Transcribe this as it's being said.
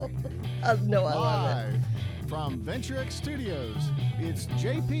No, I love it. Live from VentureX Studios, it's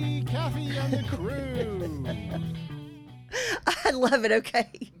JP, Kathy, and the crew. I love it.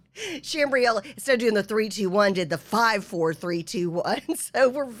 Okay. Shambriella, instead of doing the 3-2-1, did the 5-4-3-2-1. So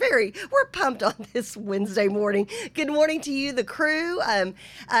we're pumped on this Wednesday morning. Good morning to you, the crew.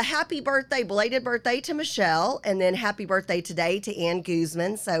 Happy birthday, belated birthday to Michelle, and then happy birthday today to Ann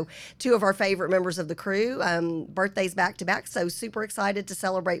Guzman. So two of our favorite members of the crew, birthdays back to back. So super excited to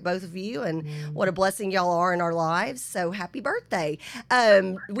celebrate both of you, and what a blessing y'all are in our lives. So happy birthday.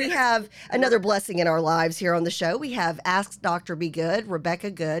 We have another blessing in our lives here on the show. We have Ask Dr. Be Good,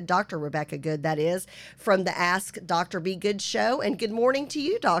 Rebecca Good. Dr. Rebecca Good, that is, from the Ask Dr. Be Good show. And good morning to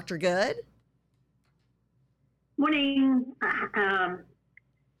you, Dr. Good. Morning.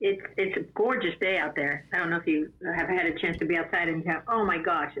 It's a gorgeous day out there. I don't know if you have had a chance to be outside and have, oh my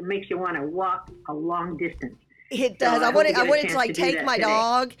gosh, it makes you want to walk a long distance. It does. So I wanted to like take my today.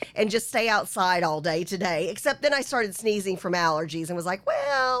 dog and just stay outside all day today, except then I started sneezing from allergies and was like,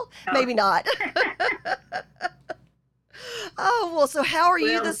 well, maybe not. Oh, well, so how are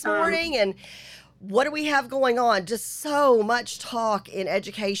you this morning, and what do we have going on? Just so much talk in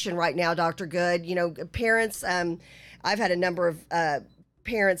education right now, Dr. Good. You know, parents, I've had a number of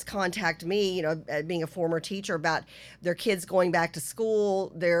parents contact me, you know, being a former teacher, about their kids going back to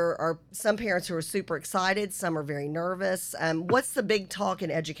school. There are some parents who are super excited. Some are very nervous. What's the big talk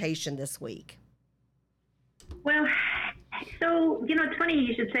in education this week? Well, so, you know, it's funny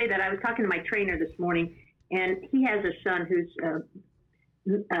you should say that. I was talking to my trainer this morning, and he has a son who's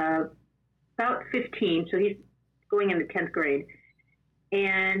about 15, so he's going into 10th grade.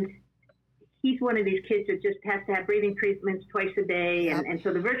 And he's one of these kids that just has to have breathing treatments twice a day. Yep. And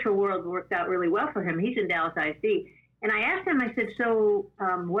so the virtual world worked out really well for him. He's in Dallas ISD. And I asked him, I said, so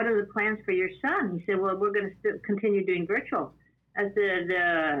what are the plans for your son? He said, well, we're going to continue doing virtual. I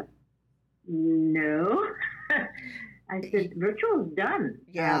said, no. I said, virtual is done.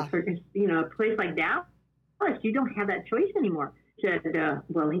 Yeah. For, you know, a place like Dallas, you don't have that choice anymore. He said,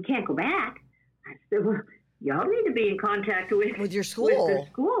 well, he can't go back. I said, well, y'all need to be in contact with your school. With the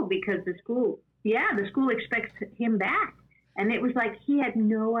school, because the school expects him back. And it was like he had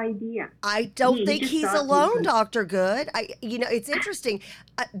no idea. I don't think he's alone, Dr. Good. You know, it's interesting.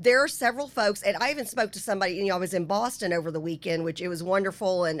 There are several folks, and I even spoke to somebody, you know, I was in Boston over the weekend, which it was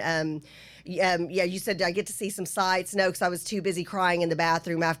wonderful. And yeah, you said, did I get to see some sights? No, because I was too busy crying in the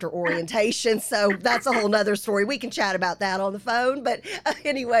bathroom after orientation. So that's a whole nother story. We can chat about that on the phone. But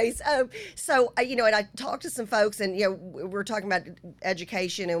anyways, so, you know, and I talked to some folks, and, you know, we're talking about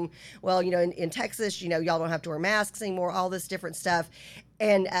education, and, well, you know, in Texas, you know, y'all don't have to wear masks anymore, all this different stuff.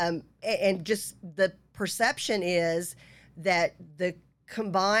 And just the perception is that the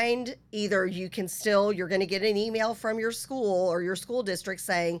combined, either you're going to get an email from your school or your school district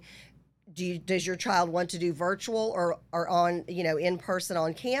saying, does your child want to do virtual or on, you know, in person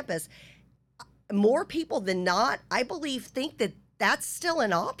on campus? More people than not, I believe, think that that's still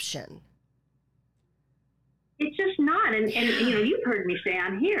an option. It's just not. And you know, you've heard me say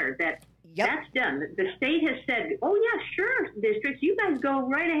on here that that's done. The state has said, oh, yeah, sure, districts, you guys go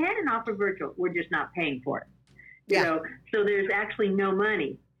right ahead and offer virtual. We're just not paying for it. You know, so there's actually no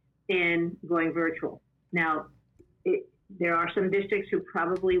money in going virtual. Now, there are some districts who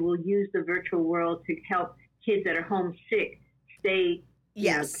probably will use the virtual world to help kids that are homesick stay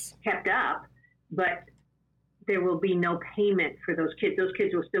kept up, but there will be no payment for those kids. Those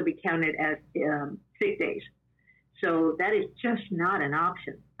kids will still be counted as sick days. So that is just not an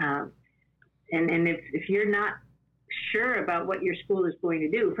option. And if you're not sure about what your school is going to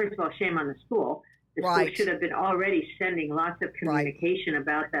do, first of all, shame on the school. The school should have been already sending lots of communication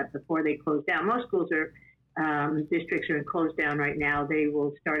about that before they close down. Most schools are districts are in close down right now. They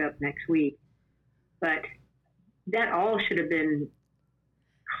will start up next week. But that all should have been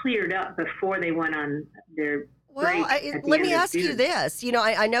cleared up before they went on their break. Well, let me ask you this. You know,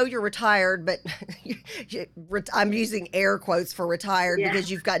 I know you're retired, but I'm using air quotes for retired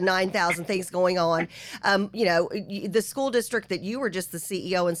because you've got 9,000 things going on. You know, the school district that you were just the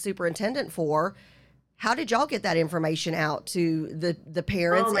CEO and superintendent for, how did y'all get that information out to the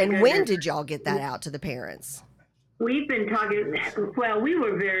parents, and when did y'all get that out to the parents? We've been talking, well, we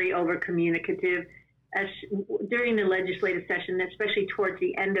were very over-communicative during the legislative session, especially towards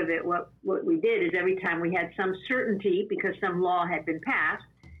the end of it. What we did is every time we had some certainty, because some law had been passed,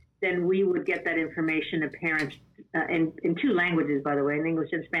 then we would get that information to parents in two languages, by the way, in English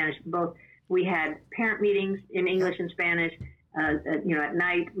and Spanish, both. We had parent meetings in English and Spanish. You know, at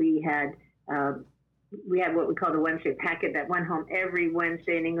night we had what we call the Wednesday packet that went home every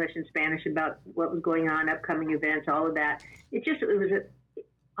Wednesday in English and Spanish about what was going on, upcoming events, all of that. It was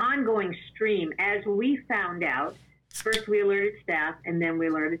ongoing stream. As we found out, first we alerted staff and then we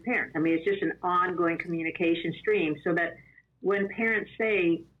alerted parents. I mean, it's just an ongoing communication stream so that when parents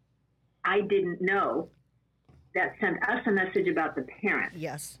say, I didn't know, that sent us a message about the parent.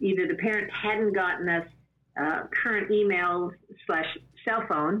 Yes. Either the parent hadn't gotten us current email / cell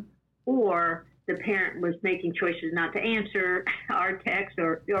phone, or the parent was making choices not to answer our text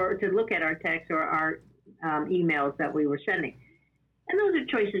or to look at our text or our emails that we were sending. And those are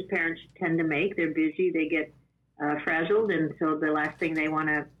choices parents tend to make. They're busy, they get frazzled, and so the last thing they want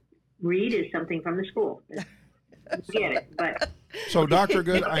to read is something from the school. Get it, but... So, Dr.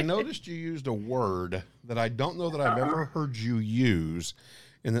 Good, I noticed you used a word that I don't know that I've ever heard you use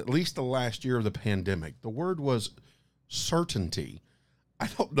in at least the last year of the pandemic. The word was certainty. I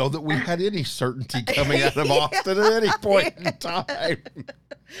don't know that we had any certainty coming out of Austin at any point in time.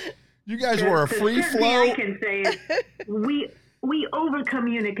 You guys were a free flow. I can say is we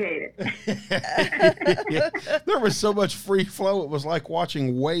over-communicated. Yeah. There was so much free flow, it was like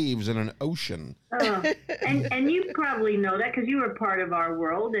watching waves in an ocean. And you probably know that because you were part of our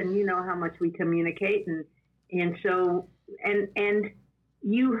world and you know how much we communicate. And so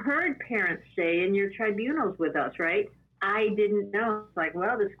you heard parents say in your tribunals with us, right? I didn't know. It's like,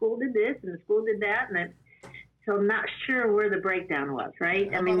 well, the school did this and the school did that. So I'm not sure where the breakdown was, right?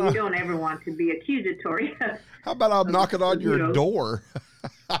 I mean, we don't ever want to be accusatory. How about I'm knocking on your door?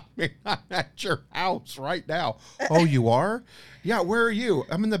 I mean, I'm at your house right now. Oh, you are? Yeah, where are you?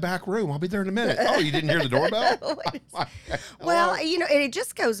 I'm in the back room. I'll be there in a minute. Oh, you didn't hear the doorbell? Well, you know, and it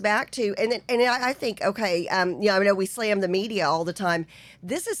just goes back to, and I think, okay, you know, I know we slam the media all the time.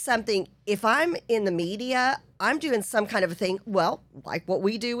 This is something, if I'm in the media, I'm doing some kind of a thing, well, like what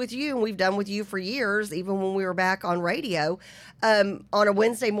we do with you, and we've done with you for years, even when we were back on radio. On a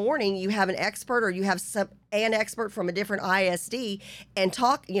Wednesday morning, you have an expert or you have an expert from a different ISD and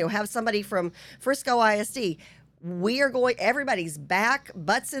talk, you know, have somebody from Frisco ISD. We are going, everybody's back,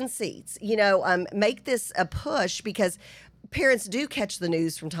 butts in seats, you know, make this a push because parents do catch the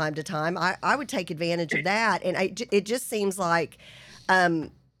news from time to time. I would take advantage of that. And it just seems like,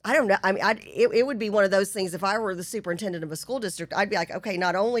 I don't know. I mean, it would be one of those things. If I were the superintendent of a school district, I'd be like, okay,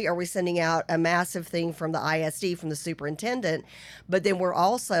 not only are we sending out a massive thing from the ISD, from the superintendent, but then we're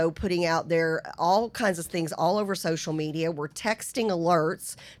also putting out there all kinds of things all over social media. We're texting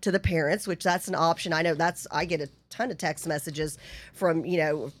alerts to the parents, which that's an option. I know I get a ton of text messages from, you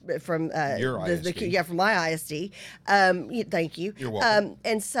know, from your ISD. From my ISD. Thank you. You're welcome.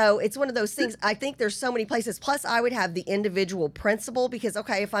 And so it's one of those things. I think there's so many places. Plus, I would have the individual principal because,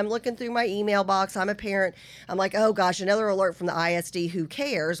 okay, if I'm looking through my email box, I'm a parent. I'm like, oh gosh, another alert from the ISD. Who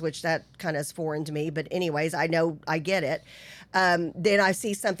cares? Which that kind of is foreign to me. But anyways, I know I get it. Then I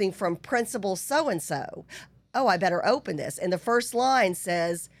see something from principal so and so. Oh, I better open this. And the first line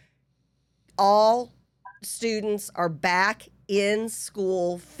says, all students are back in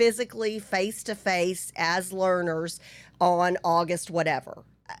school physically, face-to-face as learners on August whatever.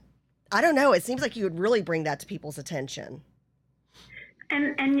 I don't know. It seems like you would really bring that to people's attention.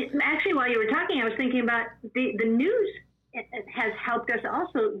 And actually, while you were talking, I was thinking about the news has helped us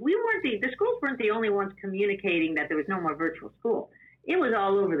also. The schools weren't the only ones communicating that there was no more virtual school. It was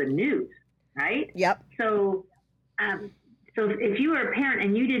all over the news, right? Yep. So if you were a parent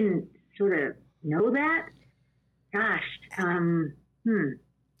and you didn't sort of know that, gosh,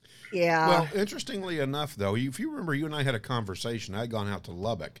 Yeah. Well, interestingly enough, though, if you remember, you and I had a conversation. I had gone out to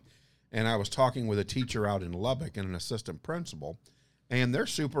Lubbock, and I was talking with a teacher out in Lubbock and an assistant principal, and their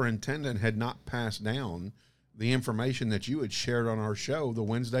superintendent had not passed down the information that you had shared on our show the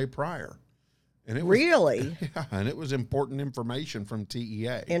Wednesday prior. And it was, really? Yeah, and it was important information from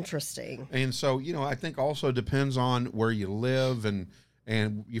TEA. Interesting. And so, you know, I think also depends on where you live and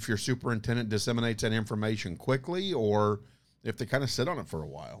if your superintendent disseminates that information quickly or if they kind of sit on it for a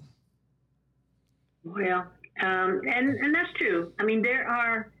while. Well, and that's true. I mean, there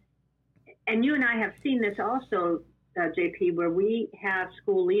are, and you and I have seen this also, JP, where we have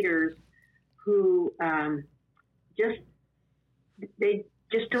school leaders who they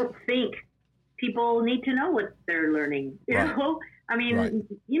just don't think people need to know what they're learning. You know, I mean,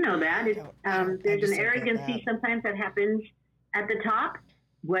 you know that there's an arrogancy sometimes that happens at the top,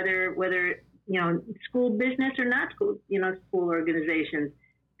 whether you know, school business or not school, you know, school organizations.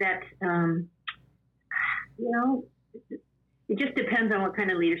 That you know, it just depends on what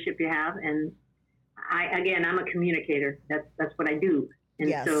kind of leadership you have. And I'm a communicator. That's what I do. And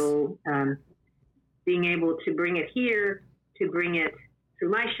yes. So being able to bring it here, to bring it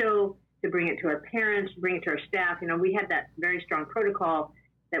through my show, to bring it to our parents, bring it to our staff. You know, we had that very strong protocol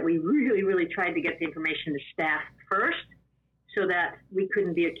that we really, really tried to get the information to staff first so that we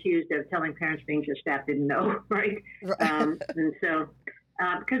couldn't be accused of telling parents things that staff didn't know, right? And so,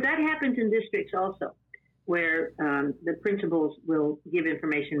 because that happens in districts also, where the principals will give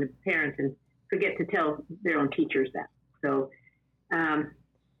information to parents and forget to tell their own teachers that. So,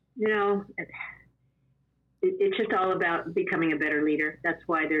 it's just all about becoming a better leader. That's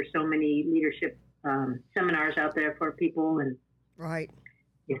why there's so many leadership seminars out there for people, and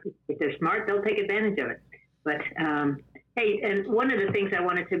if they're smart, they'll take advantage of it. But hey, and one of the things I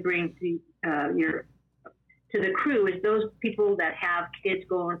wanted to bring to the crew is those people that have kids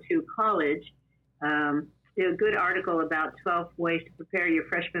going to college. There's a good article about 12 ways to prepare your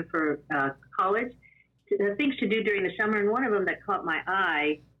freshmen for college, things to do during the summer. And one of them that caught my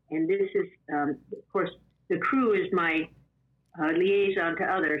eye, and this is, of course, the crew is my liaison to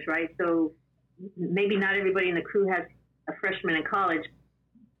others, right? So maybe not everybody in the crew has a freshman in college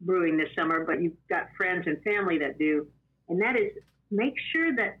brewing this summer, but you've got friends and family that do. And that is, make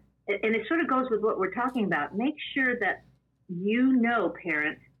sure that, and it sort of goes with what we're talking about, make sure that you know,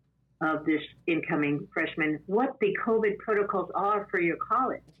 parents of this incoming freshman, what the COVID protocols are for your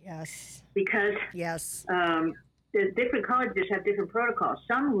college. Yes. Because the different colleges have different protocols.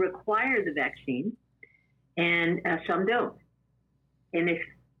 Some require the vaccine and some don't. And if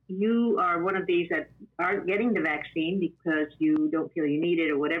you are one of these that aren't getting the vaccine because you don't feel you need it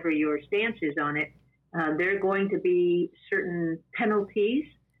or whatever your stance is on it, there are going to be certain penalties.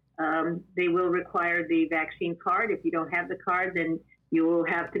 They will require the vaccine card. If you don't have the card, then you will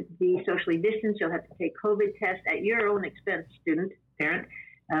have to be socially distanced. You'll have to take COVID tests at your own expense, parent,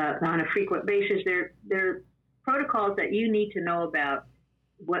 on a frequent basis. There are protocols that you need to know about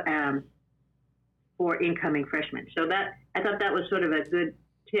for incoming freshmen. So I thought that was sort of a good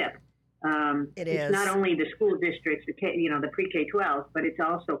tip. It's not only the school districts, the pre-K-12, but it's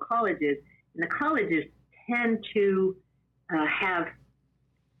also colleges. And the colleges tend to have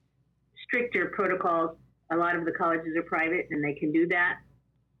stricter protocols. A lot of the colleges are private, and they can do that.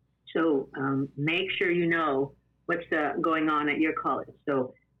 So make sure you know what's going on at your college.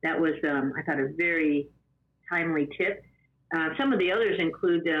 So that was, I thought, a very timely tip. Some of the others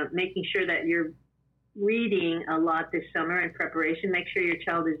include making sure that you're reading a lot this summer in preparation. Make sure your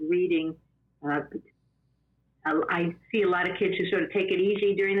child is reading. I see a lot of kids who sort of take it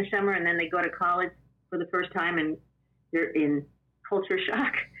easy during the summer, and then they go to college for the first time, and they're in culture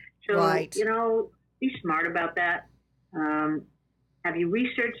shock. So, be smart about that. Have you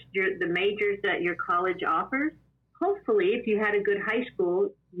researched the majors that your college offers? Hopefully, if you had a good high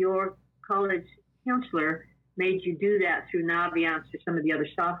school, your college counselor made you do that through Naviance or some of the other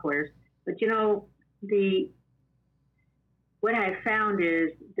softwares. But, what I've found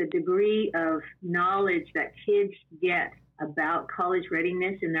is the degree of knowledge that kids get about college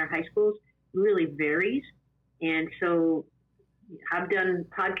readiness in their high schools really varies. And so I've done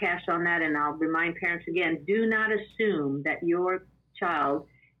podcasts on that, and I'll remind parents again, do not assume that your child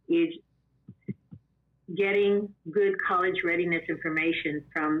is getting good college readiness information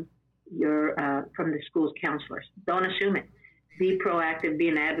from the school's counselors. Don't assume it. Be proactive, be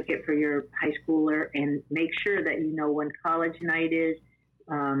an advocate for your high schooler, and make sure that you know when college night is,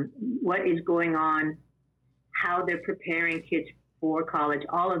 what is going on, how they're preparing kids for college,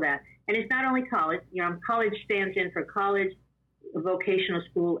 all of that. And it's not only college. College stands in for college, vocational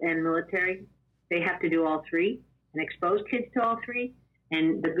school, and military. They have to do all three and expose kids to all three.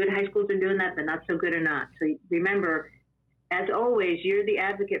 And the good high schools are doing that, the not so good are not. So remember, as always, you're the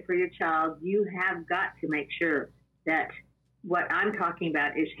advocate for your child. You have got to make sure that what I'm talking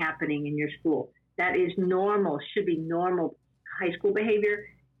about is happening in your school. That is normal, should be normal high school behavior.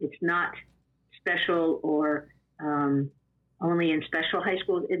 It's not special or only in special high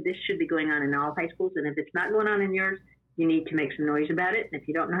schools. This should be going on in all high schools. And if it's not going on in yours, you need to make some noise about it. And if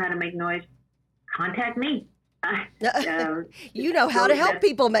you don't know how to make noise, contact me. You know how to help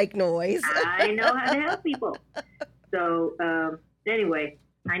people make noise. I know how to help people. So anyway,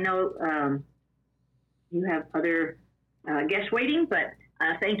 I know you have other guests waiting, but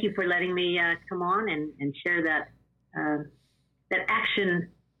thank you for letting me come on and share that action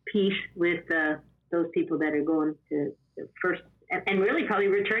piece with those people that are going to the first and really probably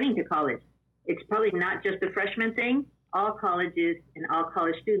returning to college. It's probably not just a freshman thing. All colleges and all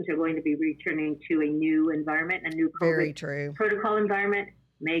college students are going to be returning to a new environment, a new COVID protocol environment.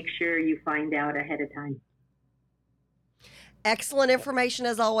 Make sure you find out ahead of time. Excellent information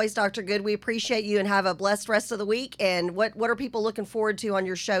as always, Dr. Good. We appreciate you and have a blessed rest of the week. And what are people looking forward to on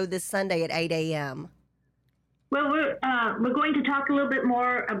your show this Sunday at 8 a.m.? Well, we're going to talk a little bit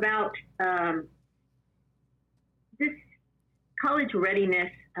more about this college readiness.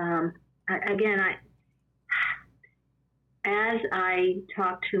 Again, as I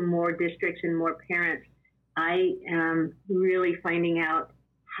talk to more districts and more parents, I am really finding out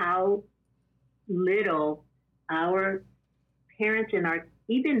how little our parents and our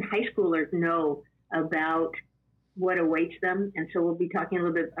even high schoolers know about what awaits them. And so we'll be talking a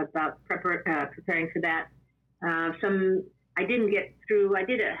little bit about preparing for that. I didn't get through.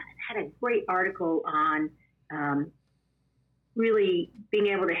 Had a great article on really being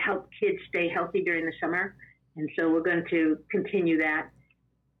able to help kids stay healthy during the summer. And so we're going to continue that.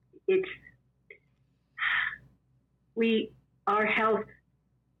 Our health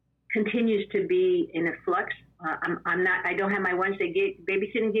continues to be in a flux. I don't have my Wednesday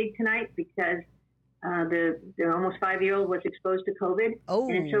babysitting gig tonight because the almost 5-year-old was exposed to COVID. Oh,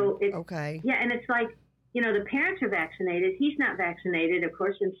 and so okay. Yeah, and it's like, the parents are vaccinated. He's not vaccinated, of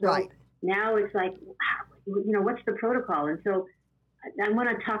course. And so now it's like, what's the protocol? And so I want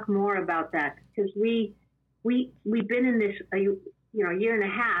to talk more about that because we've been in this, year and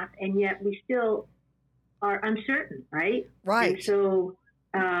a half, and yet we still are uncertain, right? Right. And so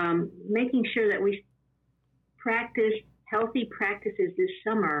making sure that we practice healthy practices this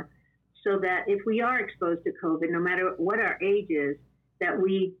summer so that if we are exposed to COVID, no matter what our age is, that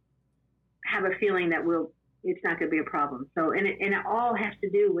we have a feeling that it's not going to be a problem. So, and it all has to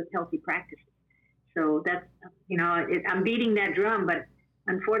do with healthy practices. So that's, I'm beating that drum, but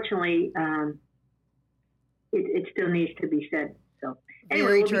unfortunately, it still needs to be said. So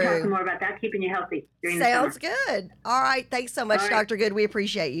anyway, we'll be talking more about that, keeping you healthy during the summer. Sounds good. All right. Thanks so much, Dr. Good. We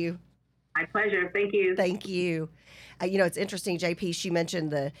appreciate you. My pleasure. Thank you. Thank you. It's interesting, JP, she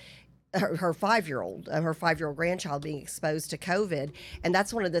mentioned her 5-year-old, her 5-year-old grandchild being exposed to COVID. And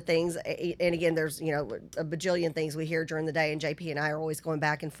that's one of the things, and again, there's, a bajillion things we hear during the day, and JP and I are always going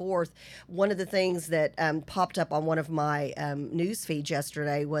back and forth. One of the things that popped up on one of my news feeds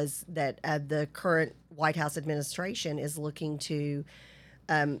yesterday was that the current White House administration is looking to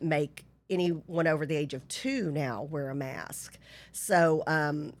make anyone over the age of 2 now wear a mask. So,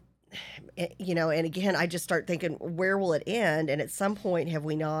 and again, I just start thinking, where will it end? And at some point, have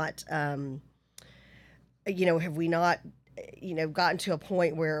we not gotten to a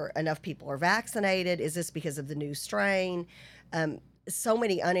point where enough people are vaccinated? Is this because of the new strain? So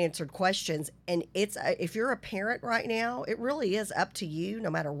many unanswered questions. And if you're a parent right now, it really is up to you, no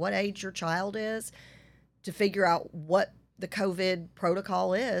matter what age your child is, to figure out what the COVID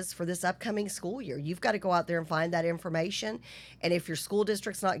protocol is for this upcoming school year. You've got to go out there and find that information. And if your school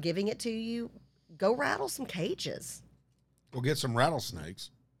district's not giving it to you, go rattle some cages. Go get some rattlesnakes.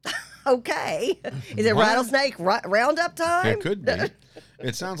 Okay. Is it rattlesnake roundup time? It could be.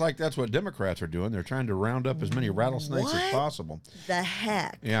 It sounds like that's what Democrats are doing. They're trying to round up as many rattlesnakes as possible. The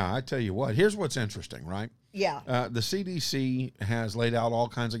heck? Yeah, I tell you what. Here's what's interesting, right? Yeah. The CDC has laid out all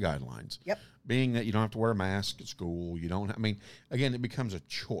kinds of guidelines. Yep. Being that you don't have to wear a mask at school, again, it becomes a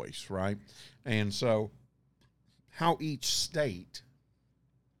choice, right? And so how each state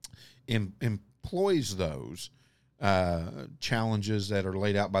employs those challenges that are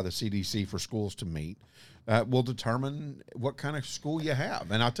laid out by the CDC for schools to meet will determine what kind of school you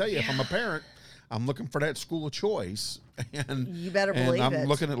have. And I'll tell you, if I'm a parent, I'm looking for that school of choice. And you better believe it. And I'm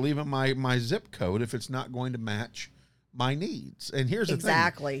looking at leaving my zip code if it's not going to match my needs. And here's the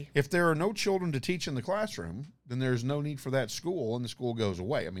thing. If there are no children to teach in the classroom, then there's no need for that school, and the school goes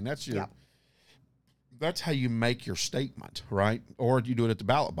away. I mean, that's how you make your statement, right? Or you do it at the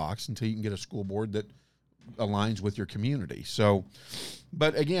ballot box until you can get a school board that aligns with your community. So,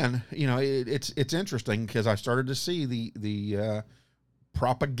 but again, it's interesting because I started to see the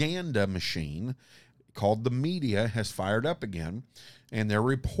propaganda machine called the media has fired up again, and they're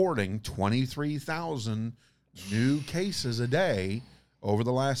reporting 23,000 new cases a day over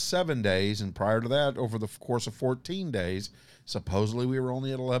the last 7 days, and prior to that, over the course of 14 days, supposedly we were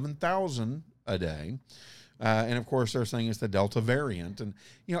only at 11,000 a day. And of course, they're saying it's the Delta variant. And,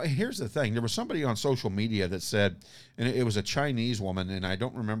 here's the thing. There was somebody on social media that said, and it was a Chinese woman, and I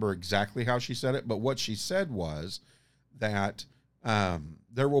don't remember exactly how she said it, but what she said was that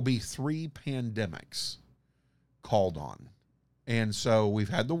there will be 3 pandemics called on. And so we've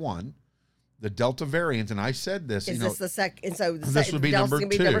had the one. The Delta variant, and I said this. Is this the second? So this would be Delta's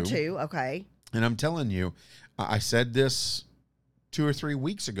number 2. Be number 2. Okay. And I'm telling you, I said this 2 or 3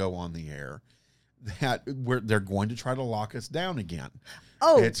 weeks ago on the air that they're going to try to lock us down again.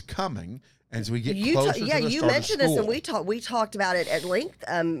 Oh, it's coming as we get closer to the start you mentioned of school. this, and we talked about it at length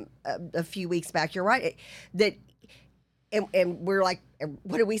a few weeks back. You're right and we're like,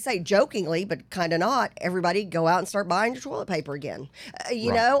 what did we say? Jokingly, but kind of not. Everybody go out and start buying your toilet paper again.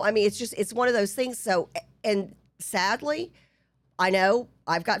 You know, I mean, it's one of those things. So, and sadly, I know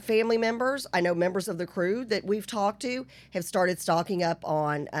I've got family members. I know members of the crew that we've talked to have started stocking up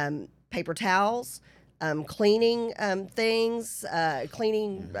on paper towels, cleaning things,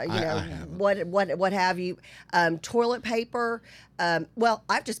 cleaning, what have you, toilet paper. Well,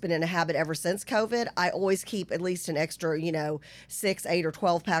 I've just been in a habit ever since COVID. I always keep at least an extra, 6, 8, or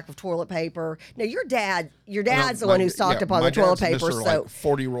 12 pack of toilet paper. Now, your dad's the one who stocked up on the toilet paper. So like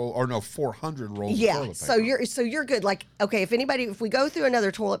 400 rolls. Yeah. Of toilet paper. So you're good. Like, okay, if we go through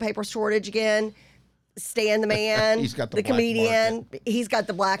another toilet paper shortage again, Stan the man, he's got the comedian, he's got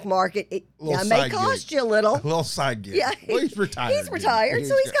the black market. It may cost you a little. A little side gig. Yeah, well, he's retired. He's retired,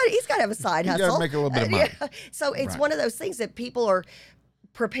 so he's got to have a side hustle. He's got to make a little bit of money. So it's one of those things that people are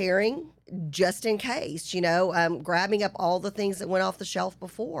preparing just in case. Grabbing up all the things that went off the shelf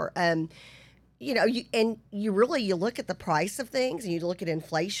before. You look at the price of things, and you look at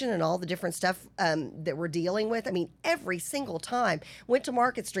inflation and all the different stuff that we're dealing with. I mean, every single time. Went to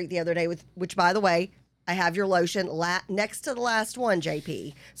Market Street the other day which, by the way, I have your lotion next to the last one,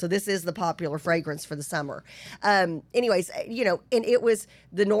 JP. So this is the popular fragrance for the summer. Anyways, and it was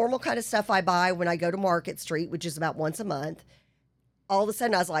the normal kind of stuff I buy when I go to Market Street, which is about once a month. All of a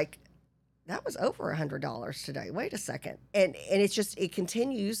sudden, I was like, that was over $100 today. Wait a second. And it's just, it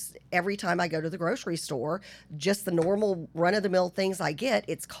continues every time I go to the grocery store. Just the normal run-of-the-mill things I get,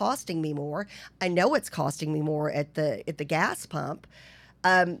 it's costing me more. I know it's costing me more at the gas pump.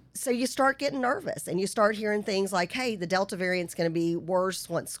 So you start getting nervous, and you start hearing things like, hey, the Delta variant's going to be worse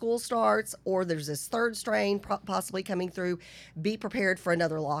once school starts, or there's this third strain possibly coming through. Be prepared for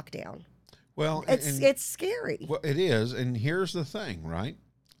another lockdown. Well, it's scary. Well, it is. And here's the thing, right?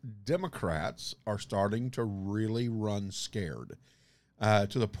 Democrats are starting to really run scared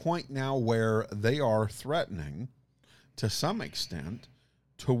to the point now where they are threatening, to some extent,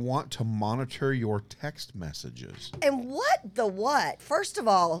 to want to monitor your text messages. And what? First of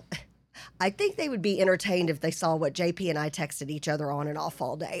all, I think they would be entertained if they saw what JP and I texted each other on and off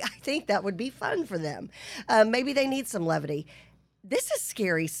all day. I think that would be fun for them. Maybe they need some levity. This is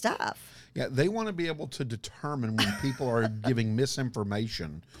scary stuff. Yeah, they want to be able to determine when people are giving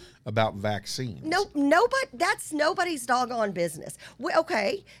misinformation about vaccines. That's nobody's doggone business.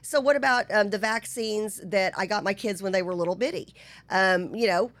 Okay, so what about the vaccines that I got my kids when they were little bitty?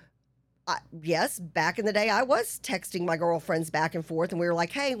 Yes, back in the day, I was texting my girlfriends back and forth, and we were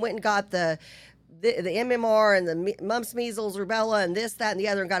like, hey, went and got the MMR and the mumps, measles, rubella, and this, that, and the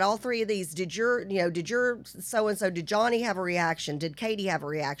other, and got all three of these. Did your so-and-so, did Johnny have a reaction? Did Katie have a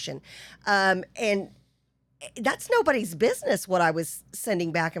reaction? And that's nobody's business what I was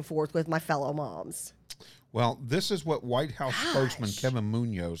sending back and forth with my fellow moms. Well, this is what White House spokesman Kevin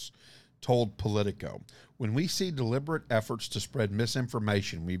Munoz told Politico. When we see deliberate efforts to spread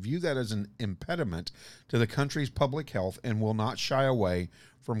misinformation, we view that as an impediment to the country's public health and will not shy away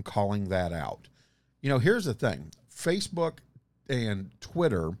from calling that out. Here's the thing. Facebook and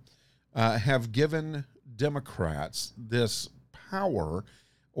Twitter have given Democrats this power,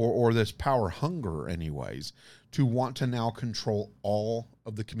 or this power hunger anyways, to want to now control all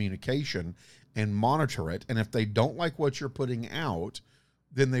of the communication and monitor it. And if they don't like what you're putting out,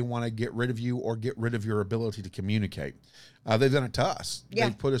 then they want to get rid of you or get rid of your ability to communicate. They've done it to us. Yeah.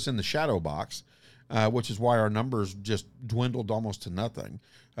 They've put us in the shadow box, which is why our numbers just dwindled almost to nothing.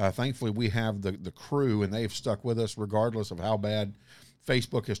 Thankfully, we have the crew, and they've stuck with us regardless of how bad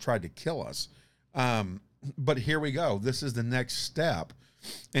Facebook has tried to kill us. But here we go. This is the next step.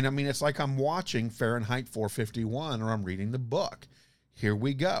 And I mean, it's like I'm watching Fahrenheit 451, or I'm reading the book. Here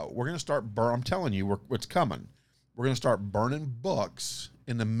we go. We're going to start I'm telling you, what's coming. We're going to start burning books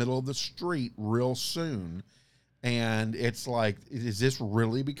in the middle of the street real soon. And it's like, is this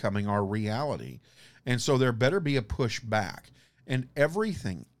really becoming our reality? And so there better be a pushback. And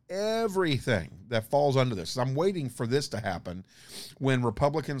everything that falls under this. I'm waiting for this to happen when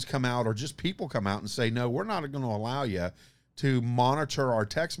Republicans come out, or just people come out and say, no, we're not going to allow you to monitor our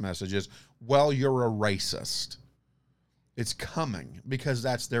text messages. Well, you're a racist. It's coming, because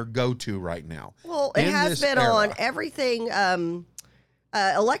that's their go-to right now. Well, it has been on everything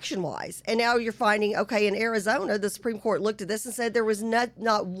election-wise. And now you're finding, okay, in Arizona, the Supreme Court looked at this and said there was not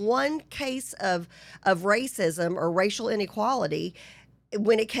one case of racism or racial inequality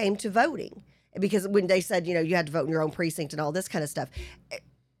when it came to voting. Because when they said, you had to vote in your own precinct and all this kind of stuff.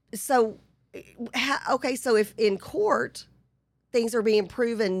 So, so if in court things are being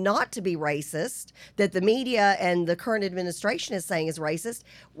proven not to be racist, that the media and the current administration is saying is racist,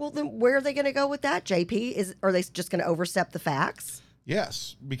 well, then where are they going to go with that, JP? Are they just going to overstep the facts?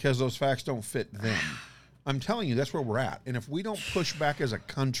 Yes, because those facts don't fit them. I'm telling you, that's where we're at. And if we don't push back as a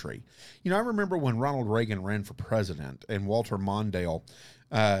country, I remember when Ronald Reagan ran for president and Walter Mondale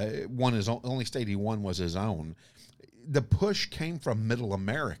One is only state he won was his own. The push came from Middle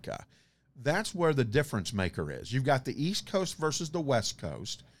America. That's where the difference maker is. You've got the East Coast versus the West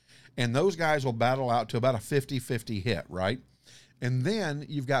Coast, and those guys will battle out to about a 50-50 hit, right? And then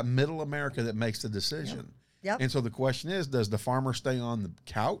you've got Middle America that makes the decision. Yep. And so the question is, does the farmer stay on the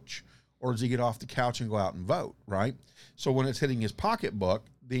couch, or does he get off the couch and go out and vote, right? So when it's hitting his pocketbook,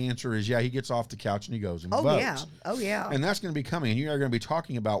 the answer is, yeah, he gets off the couch and he goes and votes. Yeah. Oh, yeah. And that's going to be coming. And you are going to be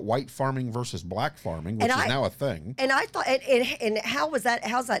talking about white farming versus black farming, which is now a thing. And I thought, and how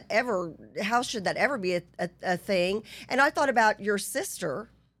should that ever be a thing? And I thought about your sister.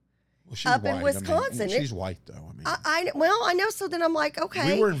 Well, she's up white. in Wisconsin. She's white, though. I know. So then I'm like,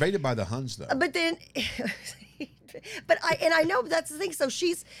 okay. We were invaded by the Huns, though. But then, I know that's the thing. So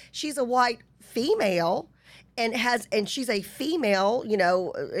she's a white female, and she's a female,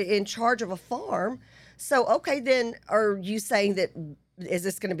 in charge of a farm. So okay, then are you saying that is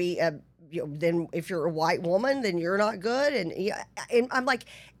this going to be then if you're a white woman, then you're not good? And I'm like,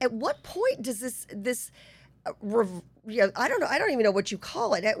 at what point does this I don't know. I don't even know what you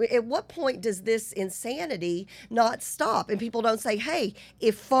call it. At what point does this insanity not stop? And people don't say, hey,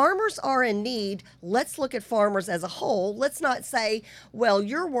 if farmers are in need, let's look at farmers as a whole. Let's not say, well,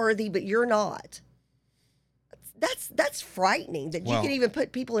 you're worthy, but you're not. That's frightening that you can even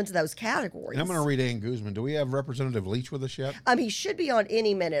put people into those categories. And I'm going to read Ann Guzman. Do we have Representative Leach with us yet? He should be on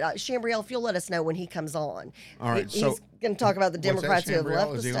any minute. Chambriel, if you'll let us know when he comes on. All right. He's going to talk about the Democrats who have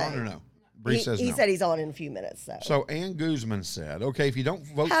left the state. Is he on or no? He said he's on in a few minutes. So Ann Guzman said, okay, if you don't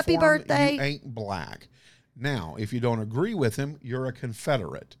vote Happy for birthday. him, you ain't black. Now, if you don't agree with him, you're a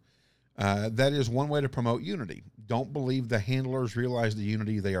Confederate. That is one way to promote unity. Don't believe the handlers realize the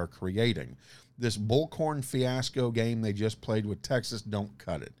unity they are creating. This bullcorn fiasco game they just played with Texas don't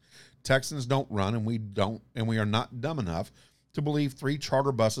cut it. Texans don't run, and we are not dumb enough to believe 3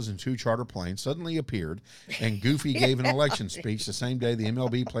 charter buses and 2 charter planes suddenly appeared, and Goofy gave an election speech the same day the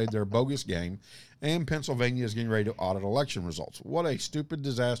MLB played their bogus game, and Pennsylvania is getting ready to audit election results. What a stupid,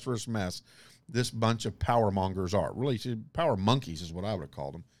 disastrous mess this bunch of power mongers are. Really, power monkeys is what I would have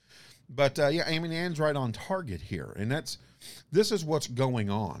called them. But, Ann's right on target here, and this is what's going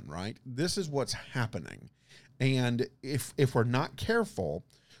on, right? This is what's happening. And if we're not careful,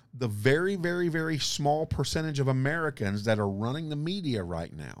 the very, very, very small percentage of Americans that are running the media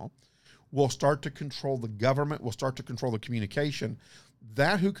right now will start to control the government, will start to control the communication.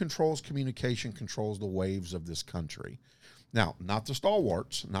 That who controls communication controls the waves of this country. Now, not the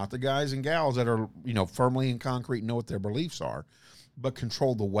stalwarts, not the guys and gals that are, firmly in concrete and know what their beliefs are, but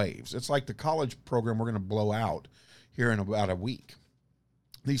control the waves. It's like the college program we're going to blow out here in about a week.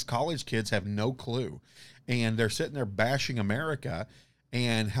 These college kids have no clue, and they're sitting there bashing America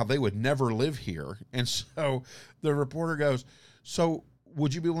and how they would never live here. And so the reporter goes, so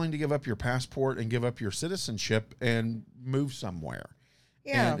would you be willing to give up your passport and give up your citizenship and move somewhere?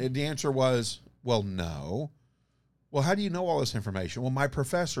 Yeah. And the answer was, well, no. Well, how do you know all this information? Well, my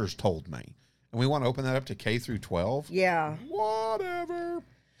professors told me. And we want to open that up to K through 12? Yeah. Whatever.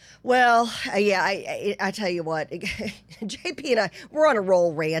 Well, I tell you what, JP and I, we're on a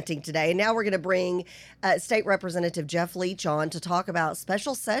roll ranting today. And now we're going to bring State Representative Jeff Leach on to talk about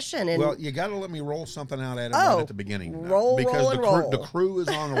special session. And well, you got to let me roll something out at the beginning. Roll, because roll. The crew is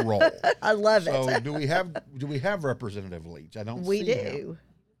on a roll. I love it. So do we have Representative Leach? I don't we see do. him.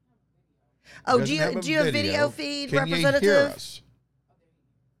 Oh, do you have video feed, Can Representative? you hear us?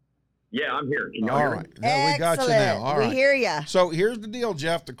 Yeah, I'm here. Can y'all All hear me? right. No, we got you now. All right. We hear you. So here's the deal,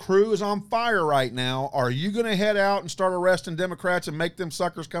 Jeff. The crew is on fire right now. Are you going to head out and start arresting Democrats and make them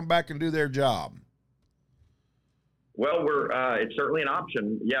suckers come back and do their job? Well, it's certainly an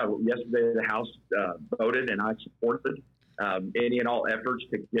option. Yeah, yesterday the House voted, and I supported any and all efforts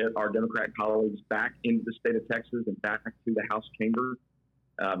to get our Democrat colleagues back into the state of Texas and back to the House chamber.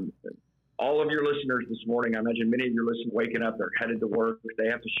 All of your listeners this morning, I imagine many of your listeners waking up, they're headed to work. They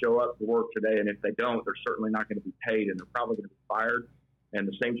have to show up to work today, and if they don't, they're certainly not going to be paid, and they're probably going to be fired. And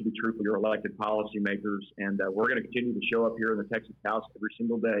the same should be true for your elected policymakers. And we're going to continue to show up here in the Texas House every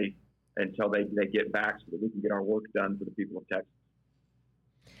single day until they get back so that we can get our work done for the people of Texas.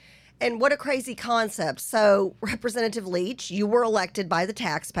 And what a crazy concept. So, Representative Leach, you were elected by the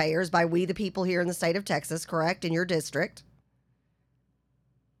taxpayers, by we the people here in the state of Texas, correct, in your district?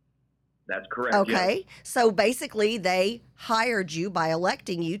 That's correct. Okay. Yes. So basically they hired you by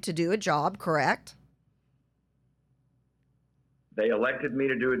electing you to do a job, correct? They elected me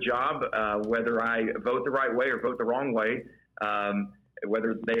to do a job, whether I vote the right way or vote the wrong way.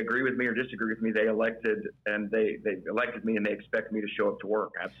 whether they agree with me or disagree with me, they elected me and they expect me to show up to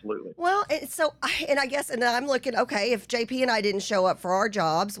work. Absolutely. Well, I guess, and I'm looking, okay, if JP and I didn't show up for our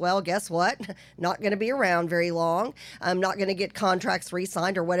jobs, well, guess what? Not going to be around very long. I'm not going to get contracts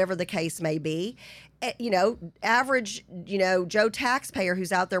re-signed or whatever the case may be. Average, Joe taxpayer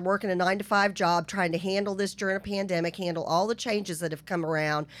who's out there working a 9-to-5 job, trying to handle this during a pandemic, handle all the changes that have come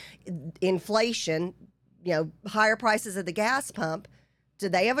around, inflation, higher prices at the gas pump. Do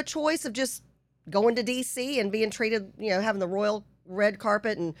they have a choice of just going to D.C. and being treated, having the royal red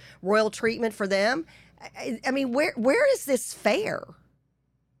carpet and royal treatment for them? I mean, where is this fair?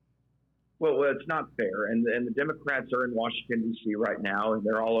 Well, it's not fair, and the Democrats are in Washington D.C. right now, and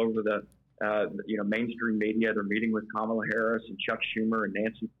they're all over the mainstream media. They're meeting with Kamala Harris and Chuck Schumer and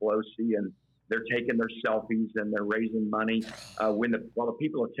Nancy Pelosi, and they're taking their selfies and they're raising money while the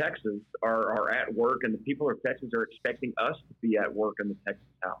people of Texas are at work, and the people of Texas are expecting us to be at work in the Texas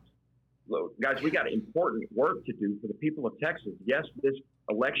House. Look, guys, we got important work to do for the people of Texas. Yes, this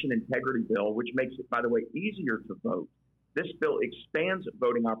election integrity bill, which makes it, by the way, easier to vote. This bill expands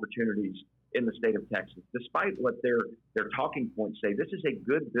voting opportunities in the state of Texas. Despite what their talking points say, this is a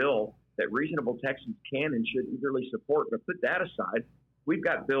good bill that reasonable Texans can and should eagerly support. But put that aside, we've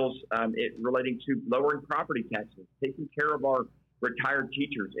got bills relating to lowering property taxes, taking care of our retired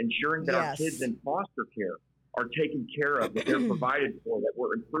teachers, ensuring that our kids in foster care are taken care of, that they're provided for, that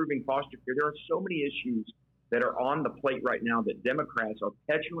we're improving foster care. There are so many issues that are on the plate right now that Democrats are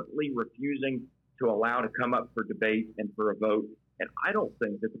petulantly refusing to allow to come up for debate and for a vote. And I don't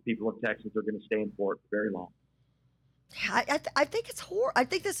think that the people of Texas are going to stand for it for very long. I think it's horrible. I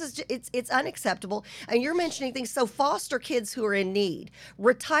think this is it's unacceptable. And you're mentioning things. So foster kids who are in need,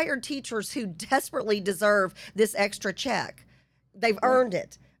 retired teachers who desperately deserve this extra check. They've earned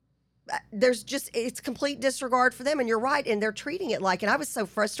it. It's complete disregard for them. And you're right. And they're treating it like, and I was so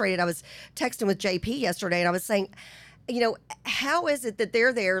frustrated. I was texting with JP yesterday and I was saying, how is it that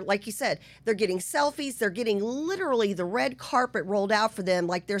they're there? Like you said, they're getting selfies. They're getting literally the red carpet rolled out for them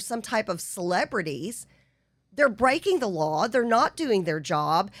like they're some type of celebrities. They're breaking the law. They're not doing their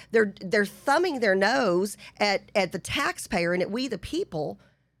job. They're thumbing their nose at the taxpayer and at we the people.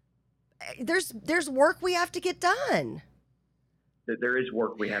 There's work we have to get done. There is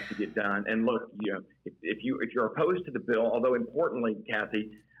work we have to get done. And look, if you're opposed to the bill, although importantly,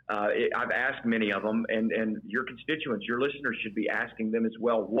 Kathy, I've asked many of them, and your constituents, your listeners should be asking them as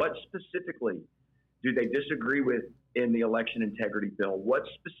well. What specifically do they disagree with in the election integrity bill? What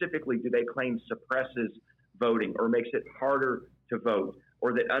specifically do they claim suppresses voting or makes it harder to vote,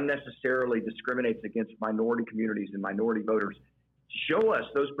 or that unnecessarily discriminates against minority communities and minority voters? Show us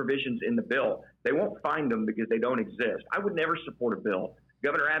those provisions in the bill. They won't find them because they don't exist. I would never support a bill.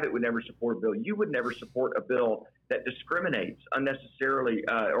 Governor Abbott would never support a bill. You would never support a bill that discriminates unnecessarily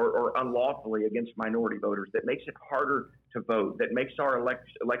or unlawfully against minority voters, that makes it harder to vote, that makes our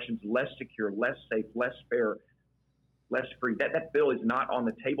elections less secure, less safe, less fair, less free. That bill is not on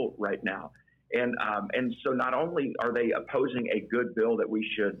the table right now. And so not only are they opposing a good bill that we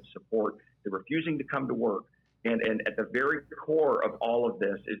should support, they're refusing to come to work. And at the very core of all of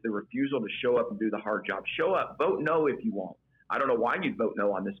this is the refusal to show up and do the hard job. Show up, vote no if you want. I don't know why you'd vote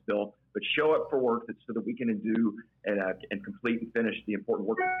no on this bill, but show up for work so that we can do and complete and finish the important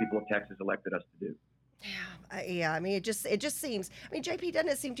work that the people of Texas elected us to do. Yeah. I mean, it just seems. I mean, JP, doesn't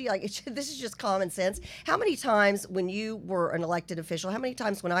it seem to you like this is just common sense? How many times when you were an elected official? How many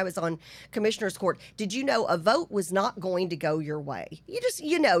times when I was on commissioner's court did you know a vote was not going to go your way?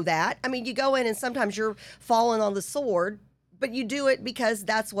 You know that. I mean, you go in and sometimes you're falling on the sword, but you do it because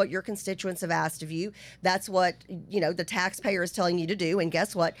that's what your constituents have asked of you. That's what the taxpayer is telling you to do. And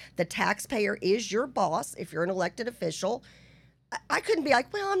guess what? The taxpayer is your boss if you're an elected official. I couldn't be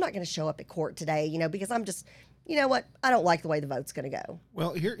like, well, I'm not going to show up at court today, because I'm just, what? I don't like the way the vote's going to go.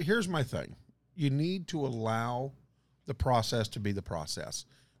 Well, here's my thing. You need to allow the process to be the process.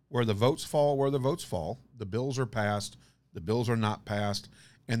 Where the votes fall, the bills are passed, the bills are not passed,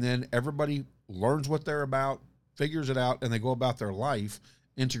 and then everybody learns what they're about, figures it out, and they go about their life,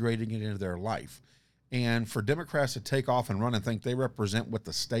 integrating it into their life. And for Democrats to take off and run and think they represent what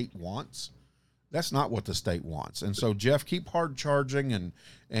the state wants, that's not what the state wants. And so, Jeff, keep hard charging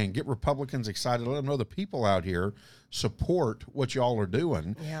and get Republicans excited. Let them know the people out here support what y'all are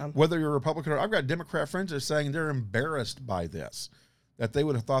doing. Yeah. Whether you're a Republican or I've got Democrat friends that are saying they're embarrassed by this, that they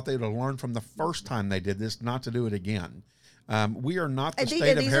would have thought they would have learned from the first time they did this not to do it again. We are not the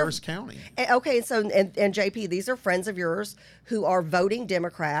state of Harris County. Okay, so and JP, these are friends of yours who are voting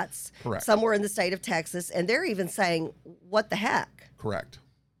Democrats. Correct. Somewhere in the state of Texas, and they're even saying, "What the heck?" Correct.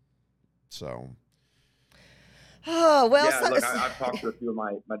 So, Oh, well, Yeah, look, I've talked to a few of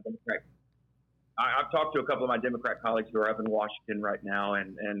my Democrat. I've talked to a couple of my Democrat colleagues who are up in Washington right now,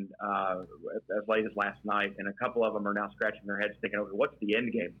 and as late as last night, and a couple of them are now scratching their heads thinking, okay, what's the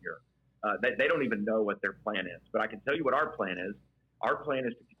end game here? They don't even know what their plan is. But I can tell you what our plan is. Our plan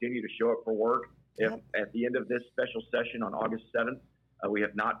is to continue to show up for work. If at the end of this special session on August 7th, we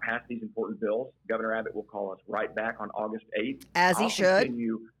have not passed these important bills, Governor Abbott will call us right back on August 8th. As he should.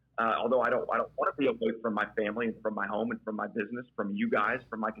 Continue, although I don't want to be away from my family and from my home and from my business, from you guys,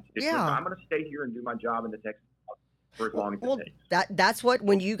 from my constituents. Yeah. I'm going to stay here and do my job in the Texas for as long as it takes. That's what,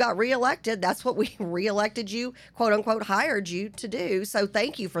 when you got reelected, that's what we reelected you, quote unquote, hired you to do. So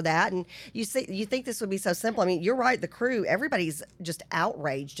thank you for that. And you think this would be so simple. I mean, you're right. The crew, everybody's just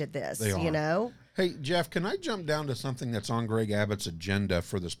outraged at this, They are. you know? Hey, Jeff, can I jump down to something that's on Greg Abbott's agenda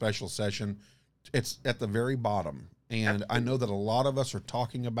for the special session? It's at the very bottom. And I know that a lot of us are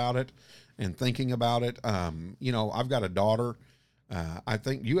talking about it and thinking about it. You know, I've got a daughter. I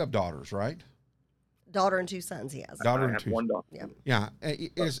think you have daughters, right? Daughter and 2 sons, he has. Daughter I and have 2. one daughter. Yeah.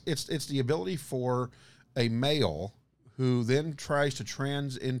 It's the ability for a male who then tries to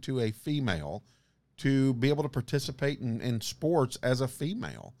trans into a female to be able to participate in sports as a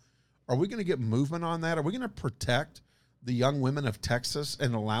female. Are we going to get movement on that? Are we going to protect the young women of Texas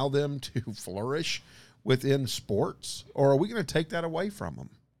and allow them to flourish within sports? Or are we going to take that away from them?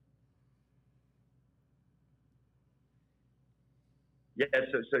 Yeah,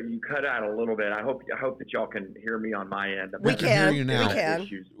 so you cut out a little bit. I hope that y'all can hear me on my end. We can hear you now. We can.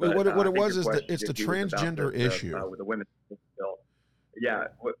 Issues, What but, it I think was your is that question, it's the JP, was about transgender issue. with the women's bill. Yeah,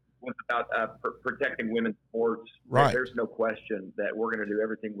 was about protecting women's sports. Right. There's no question that we're going to do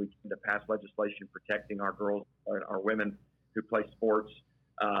everything we can to pass legislation protecting our girls, our women who play sports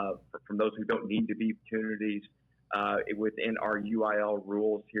from those who don't need to be opportunities within our UIL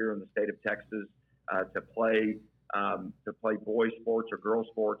rules here in the state of Texas to play boys sports or girls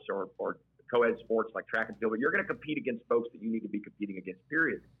sports or co-ed sports like track and field. But you're going to compete against folks that you need to be competing against,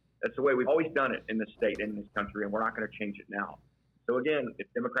 period. That's the way we've always done it in this state and in this country, and we're not going to change it now. So again, if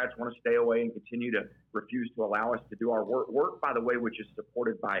Democrats want to stay away and continue to refuse to allow us to do our work, by the way, which is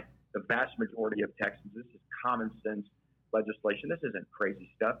supported by the vast majority of Texans, this is common sense legislation. This isn't crazy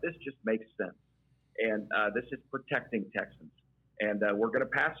stuff. This just makes sense. And this is protecting Texans. And we're going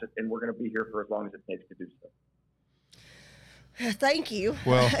to pass it, and we're going to be here for as long as it takes to do so. Thank you.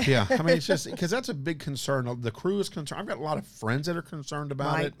 Well, yeah. I mean, it's just because that's a big concern. The crew is concerned. I've got a lot of friends that are concerned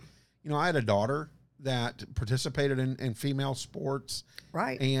about it. You know, I had a daughter that participated in female sports.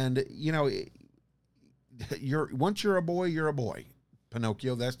 Right. And, you know, once you're a boy,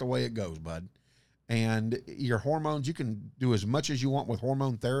 Pinocchio. That's the way it goes, bud. And your hormones, you can do as much as you want with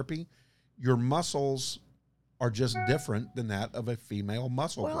hormone therapy. Your muscles are just different than that of a female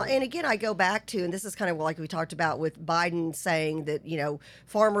muscle. Well, group. and again, I go back to, and this is kind of like we talked about with Biden saying that, you know,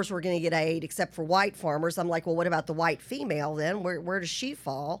 farmers were going to get aid except for white farmers. I'm like, well, what about the white female then? Where does she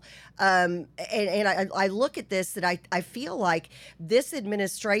fall? And I look at this that I feel like this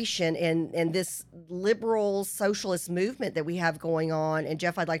administration and this liberal socialist movement that we have going on, and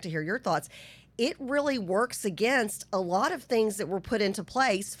Jeff, I'd like to hear your thoughts. It really works against a lot of things that were put into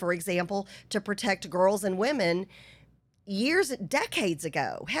place, for example, to protect girls and women decades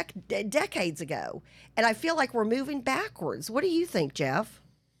ago. And I feel like we're moving backwards. What do you think, Jeff?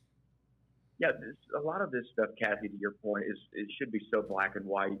 Yeah, a lot of this stuff, Kathy, to your point, it should be so black and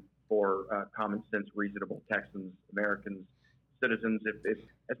white for common sense, reasonable Texans, Americans, citizens. If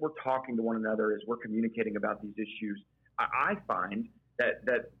as we're talking to one another, as we're communicating about these issues, I find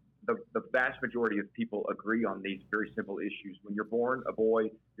that the vast majority of people agree on these very simple issues. When you're born a boy,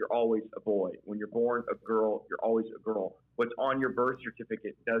 you're always a boy. When you're born a girl, you're always a girl. What's on your birth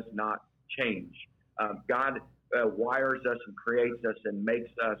certificate does not change. God wires us and creates us and makes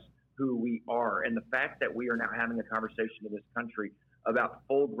us who we are. And the fact that we are now having a conversation in this country about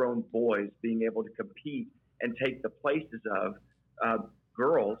full-grown boys being able to compete and take the places of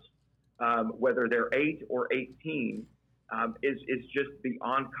girls, whether they're 8 or 18, is just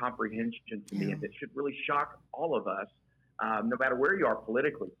beyond comprehension to me, and it should really shock all of us, no matter where you are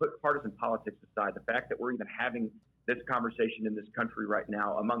politically. Put partisan politics aside. The fact that we're even having this conversation in this country right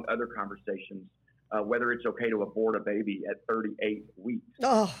now, among other conversations, whether it's okay to abort a baby at 38 weeks,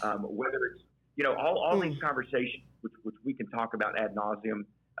 whether it's, you know, all these conversations, which we can talk about ad nauseum,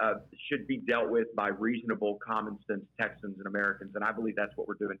 should be dealt with by reasonable, common sense Texans and Americans. And I believe that's what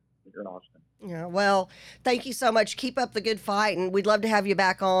we're doing here in Austin. Yeah, well, thank you so much. Keep up the good fight. And we'd love to have you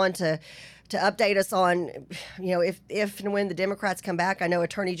back on to update us on, you know, if and when the Democrats come back. I know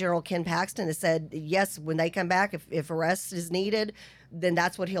Attorney General Ken Paxton has said, yes, when they come back, if arrest is needed, then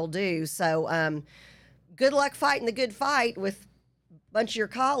that's what he'll do. So good luck fighting the good fight with a bunch of your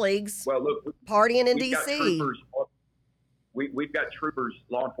colleagues Well, look, partying in we've got D.C. troopers. We've got troopers,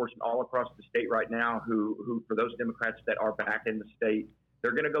 law enforcement all across the state right now who for those Democrats that are back in the state,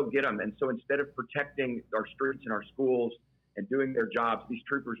 they're going to go get them. And so instead of protecting our streets and our schools and doing their jobs, these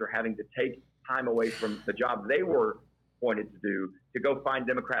troopers are having to take time away from the job they were appointed to do to go find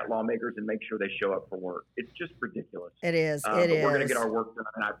Democrat lawmakers and make sure they show up for work. It's just ridiculous. It is. But we're going to get our work done.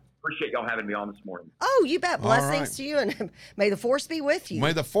 And I appreciate y'all having me on this morning. Oh, you bet. All Blessings right. to you, and may the force be with you.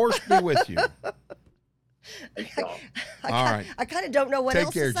 May the force be with you. Thanks, y'all. All right. I kind of don't know what Take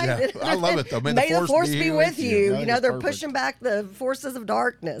else care, to say. Jeff. I love it, though. May the force be with you. That You know, is they're perfect. pushing back the forces of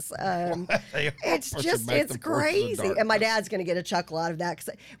darkness. It's Pushing just, back it's the forces of crazy. And my darkness. dad's going to get a chuckle out of that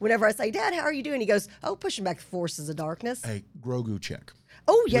because whenever I say, Dad, how are you doing? He goes, oh, pushing back the forces of darkness. Hey, Grogu check.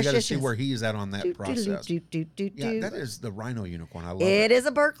 Oh, We yes, got to yes, see yes. where he is at on that Do, process. do, do, do, do, Yeah, do. that is the rhino unicorn. I love It is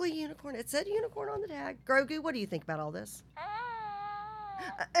a Berkeley unicorn. It said unicorn on the tag. Grogu, what do you think about all this?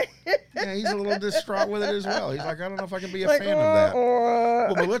 Yeah, he's a little distraught with it as well. He's like, I don't know if I can be a Like, fan of that. uh.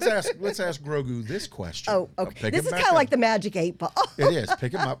 Well, but let's ask Grogu this question. Oh, okay. Pick This him is back kind of up. like the Magic 8 Ball. It is.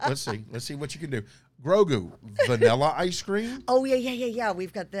 Pick him up. Let's see what you can do. Grogu, vanilla ice cream. Oh, yeah.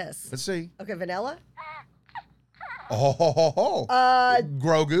 We've got this. Let's see. Okay, vanilla. Oh.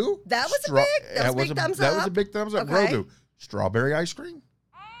 Grogu. That was a big- that was a big thumbs That was a up. big thumbs up. Okay. Grogu, strawberry ice cream.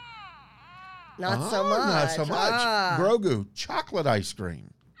 Not so much. Not so much. Ah. Grogu, chocolate ice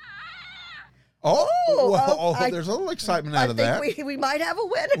cream. Oh, there's a little excitement out of that. I think we might have a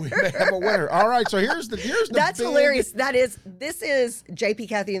winner. We may have a winner. All right, so here's the That's big- hilarious. This is JP,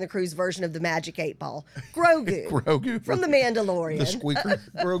 Kathy, and the Crew's version of the Magic 8 Ball. Grogu. Grogu From the Mandalorian. the squeaker.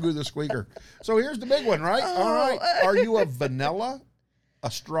 Grogu the squeaker. So here's the big one, right? All right. Are you a vanilla, a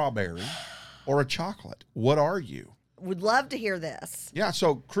strawberry, or a chocolate? What are you? Would love to hear this. Yeah,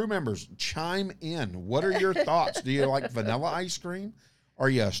 so crew members, chime in. What are your thoughts? Do you like vanilla ice cream? Are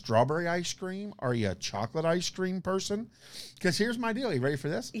you a strawberry ice cream? Are you a chocolate ice cream person? Because here's my deal. You ready for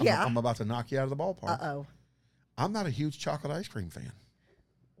this? Yeah. I'm about to knock you out of the ballpark. Uh-oh. I'm not a huge chocolate ice cream fan.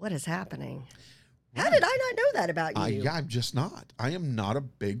 What is happening? How did I not know that about you? I'm just not. I am not a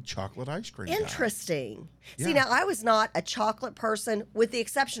big chocolate ice cream guy. Interesting. See, Yeah. now I was not a chocolate person, with the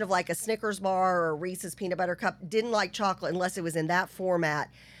exception of like a Snickers bar or a Reese's peanut butter cup. Didn't like chocolate unless it was in that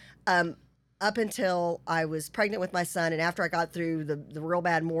format. Up until I was pregnant with my son, and after I got through the real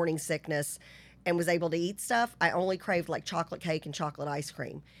bad morning sickness and was able to eat stuff, I only craved like chocolate cake and chocolate ice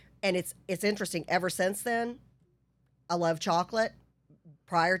cream. And it's interesting. Ever since then, I love chocolate.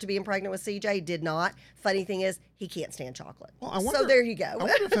 Prior to being pregnant with CJ, did not. Funny thing is, he can't stand chocolate. Well, I wonder, so there you I go.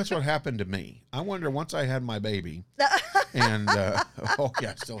 wonder if that's what happened to me. I wonder once I had my baby, and I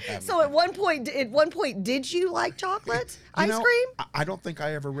still have. So at one point, did you like chocolate You ice know, cream? I don't think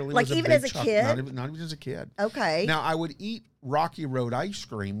I ever really Like was even big as a chocolate- kid? Not even as a kid. Okay. Now I would eat Rocky Road ice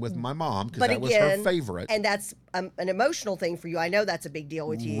cream with my mom because But that was her again, favorite. And that's an emotional thing for you. I know that's a big deal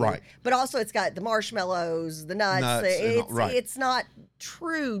with you. Right. But also, it's got the marshmallows, the nuts. And all- right. It's not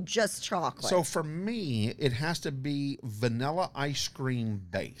true just chocolate. So for me, it has to be vanilla ice cream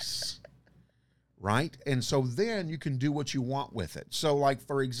base, right? And so then you can do what you want with it. So, like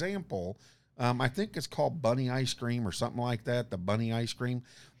for example, I think it's called bunny ice cream or something like that. The bunny ice cream.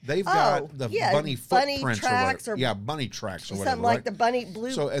 They've got the bunny footprints tracks or whatever. Bunny tracks or whatever. something like right? the bunny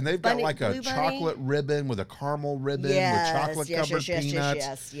blue. So, and they've got bunny- like a blue bunny? chocolate ribbon with a caramel ribbon Yes, with chocolate yes, covered yes,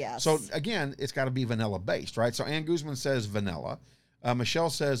 peanuts. yes. So again, it's got to be vanilla based, right? So Ann Guzman says vanilla. Michelle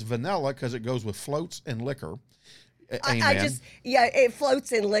says vanilla because it goes with floats and liquor. Amen. It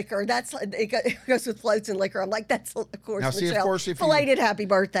floats in liquor. It goes with floats in liquor. I'm like, that's of course. Now, see, of Michelle. course, if you- Belated happy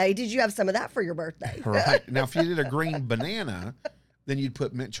birthday. Did you have some of that for your birthday? Right. Now, if you did a green banana, then you'd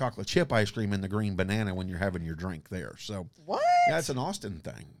put mint chocolate chip ice cream in the green banana when you're having your drink there. So What? yeah, it's an Austin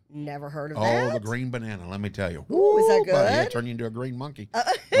thing. Never heard of Oh, that. the green banana. Let me tell you. Ooh, is that Woo, buddy, good? It'll turn you into a green monkey.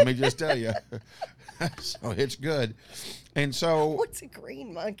 Let me just tell you. So it's good. And so What's a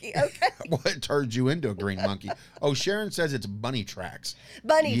green monkey? Okay. well, it turns you into a green monkey. Oh, Sharon says it's bunny tracks.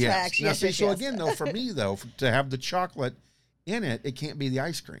 Bunny Yes. tracks. Now, Yes, see, yes, so yes. again, though, for me, though, to have the chocolate in it, it can't be the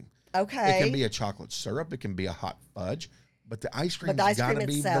ice cream. Okay. It can be a chocolate syrup. It can be a hot fudge. But the ice cream's the ice got cream to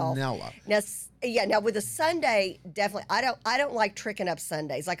be itself. vanilla. Now with a sundae, definitely. I don't like tricking up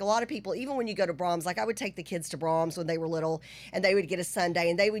sundaes. Like a lot of people, even when you go to Brahms, like I would take the kids to Brahms when they were little, and they would get a sundae,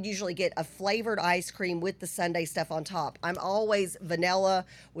 and they would usually get a flavored ice cream with the sundae stuff on top. I'm always vanilla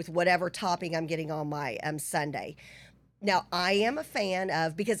with whatever topping I'm getting on my sundae. Now, I am a fan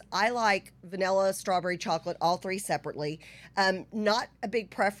of, because I like vanilla, strawberry, chocolate, all three separately. Not a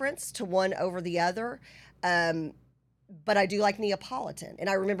big preference to one over the other. but I do like Neapolitan. And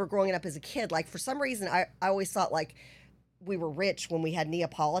I remember growing up as a kid, like for some reason, I always thought like we were rich when we had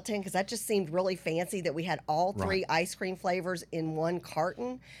Neapolitan because that just seemed really fancy that we had all three ice cream flavors in one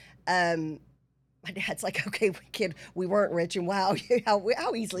carton. My dad's like, okay, kid, we weren't rich, and wow,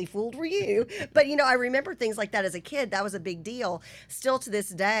 how easily fooled were you? But, I remember things like that as a kid. That was a big deal. Still to this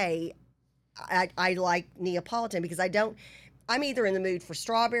day, I like Neapolitan because I'm either in the mood for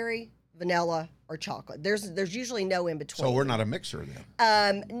strawberry, vanilla, or chocolate. There's usually no in between. So we're not a mixer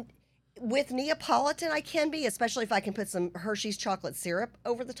then. With Neapolitan, I can be, especially if I can put some Hershey's chocolate syrup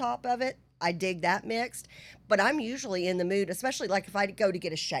over the top of it. I dig that mixed, but I'm usually in the mood, especially like if I go to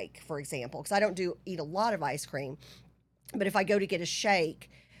get a shake, for example, because I don't eat a lot of ice cream, but if I go to get a shake,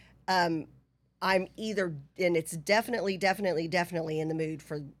 I'm either, and it's definitely in the mood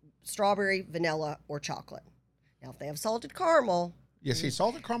for strawberry, vanilla, or chocolate. Now, if they have salted caramel. Yeah, see,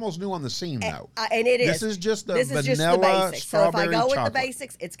 salted caramel's new on the scene, though. And it is. This is just the vanilla, just the basics. So if I strawberry, go with chocolate. the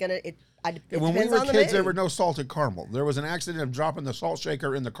basics, it's going to, when we were kids, there were no salted caramel. There was an accident of dropping the salt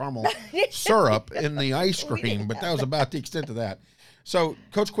shaker in the caramel syrup in the ice cream, but that was about the extent of that. So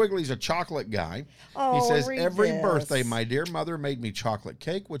Coach Quigley's a chocolate guy. He says, every birthday, my dear mother made me chocolate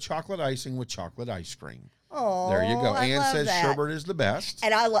cake with chocolate icing with chocolate ice cream. Oh, there you go. Ann says that. sherbet is the best.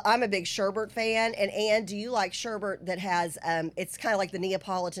 And I'm a big sherbet fan. And Ann, do you like sherbet that has, it's kind of like the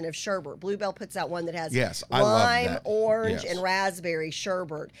Neapolitan of sherbet. Bluebell puts out one that has lime, orange, and raspberry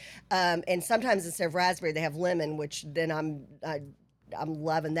sherbet. And sometimes instead of raspberry, they have lemon, which then I'm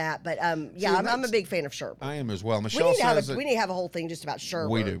loving that. But I'm a big fan of sherbet. I am as well. Michelle says we need to have a whole thing just about sherbet.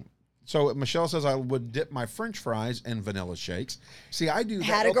 We do. So Michelle says I would dip my French fries in vanilla shakes. See, I do that.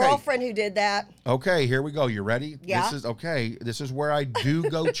 Had a girlfriend who did that. Okay, here we go. You ready? Yeah. This is where I do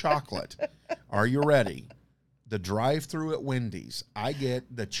go chocolate. Are you ready? The drive-through at Wendy's. I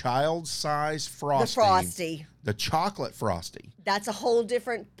get the child-size frosty. The frosty. The chocolate frosty. That's a whole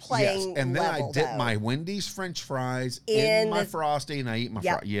different playing Yes, and then level, I dip though. my Wendy's French fries in my frosty, and I eat my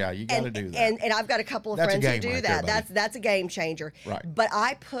fries. Yeah, you got to do that. And I've got a couple of friends who do that. That's a game changer. Right. But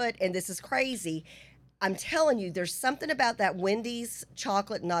I and this is crazy, I'm telling you, there's something about that Wendy's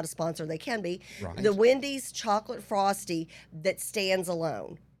chocolate, not a sponsor, they can be, the Wendy's chocolate frosty that stands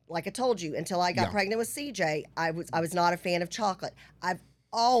alone. Like I told you, until I got pregnant with CJ, I was not a fan of chocolate. I've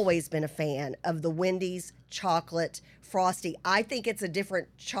always been a fan of the Wendy's chocolate frosty. I think it's a different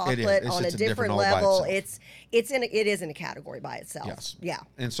chocolate on a different level. It is in a category by itself. Yes. Yeah.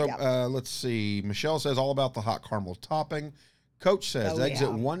 And so let's see. Michelle says all about the hot caramel topping. Coach says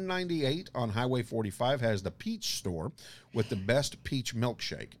exit 198 on Highway 45 has the Peach store with the best peach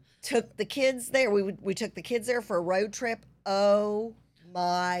milkshake. Took the kids there. We took the kids there for a road trip. Oh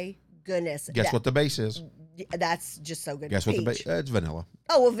my goodness. Guess what the base is? That's just so good. Guess what the base? It's vanilla.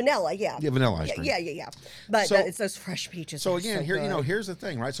 Oh, well, vanilla, yeah. Yeah, vanilla ice cream. Yeah. But it's those fresh peaches. So again, here's the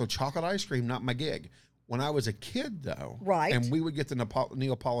thing, right? So chocolate ice cream, not my gig. When I was a kid, though, and we would get the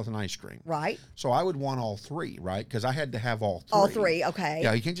Neapolitan ice cream, right? So I would want all three, right? Because I had to have all three. All three, okay.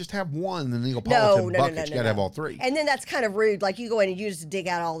 Yeah, you can't just have one in the Neapolitan bucket. You got to have all three. And then that's kind of rude. Like you go in and you just dig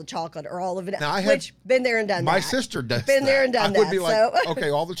out all the chocolate or all of it. Which been there and done that. My sister does. Been there and done that. I would be like,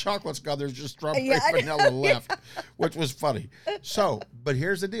 okay, all the chocolate's gone. There's just strawberry vanilla left, which was funny. So, but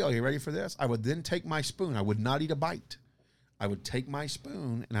here's the deal. Are you ready for this? I would then take my spoon. I would not eat a bite. I would take my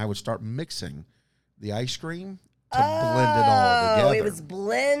spoon and I would start mixing the ice cream to blend it all together. Oh, it was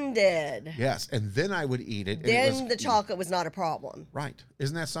blended. Yes, and then I would eat it. Then the chocolate was not a problem. Right.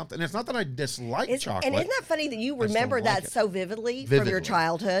 Isn't that something? And it's not that I dislike chocolate. And isn't that funny that you remember that so vividly from your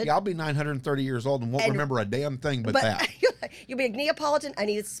childhood? Yeah, I'll be 930 years old and won't remember a damn thing but that. You'll be a Neapolitan. I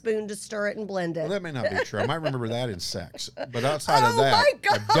need a spoon to stir it and blend it. Well, that may not be true. I might remember that in sex. But outside of that, my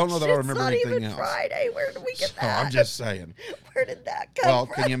gosh, I don't know that I remember anything else. Friday. Where did we get that? I'm just saying. Where did that come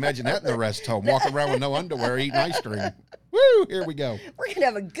from? Can you imagine that in the rest home? Walking around with no underwear, eating ice cream. Woo! Here we go. We're going to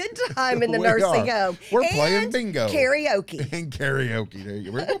have a good time in the nursing home. We're playing bingo. Karaoke. And karaoke. There you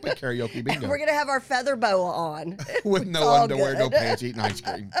go. We're going to play karaoke bingo. We're going to have our feather boa on. With no underwear, no pants, eating ice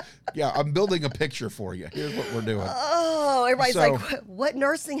cream. Yeah, I'm building a picture for you. Here's what we're doing. Oh, everybody's like, what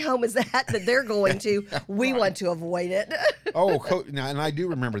nursing home is that they're going to? We want to avoid it. Now, and I do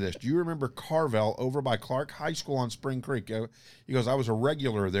remember this. Do you remember Carvel over by Clark High School on Spring Creek? He goes, I was a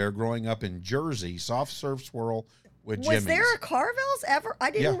regular there growing up in Jersey, soft serve swirl with Jimmy's. Was there a Carvel's ever?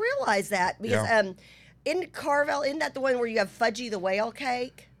 I didn't realize that because in Carvel, isn't that the one where you have Fudgy the whale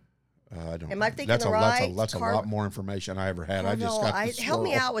cake? I don't. Am I thinking that's right? That's a lot more information I ever had. I just got the help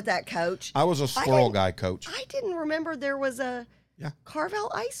me out with that, Coach. I was a squirrel guy, Coach. I didn't remember there was a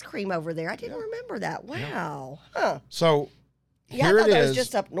Carvel ice cream over there. I didn't remember that. Wow. Huh. So here it is.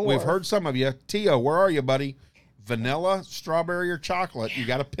 Just up north. We've heard some of you. Tio, where are you, buddy? vanilla, strawberry, or chocolate. You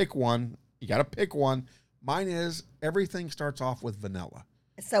got to pick one. Mine is everything starts off with vanilla.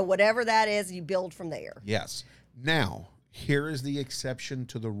 So whatever that is, you build from there. Yes. Now, here is the exception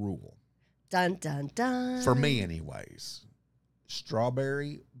to the rule. Dun, dun, dun. For me, anyways.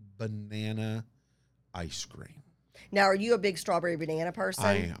 Strawberry banana ice cream. Now, are you a big strawberry banana person?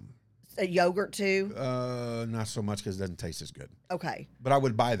 I am. A yogurt too? Not so much because it doesn't taste as good. Okay. But I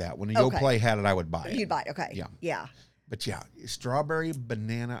would buy that. When the Yoplait had it, I would buy it. You'd buy it, okay. Yeah. Yeah. But yeah, strawberry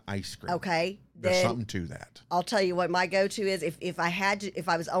banana ice cream. Okay. There's Then something to that. I'll tell you what my go-to is. If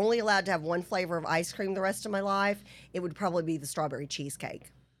I was only allowed to have one flavor of ice cream the rest of my life, it would probably be the strawberry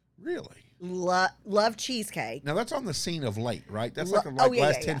cheesecake. Really? Love cheesecake. Now, that's on the scene of late, right? That's like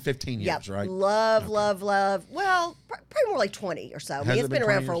last 10, 15 years, right? Love. Well, probably more like 20 or so. I mean, it's been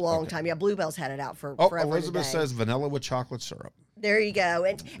around for a long time. Yeah, Bluebell's had it out for forever. Elizabeth says vanilla with chocolate syrup. There you go.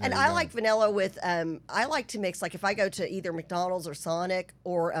 And I like vanilla with, I like to mix, like if I go to either McDonald's or Sonic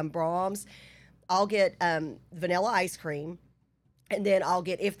or Brahms, I'll get vanilla ice cream. And then I'll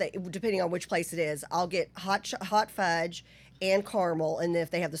get, depending on which place it is, I'll get hot fudge and caramel, and then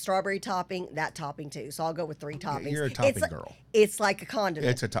if they have the strawberry topping, that topping too. So I'll go with 3 toppings. You're a topping girl. It's like a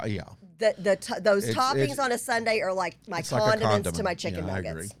condiment. It's yeah. Those toppings on a Sundae are like my condiments to my chicken I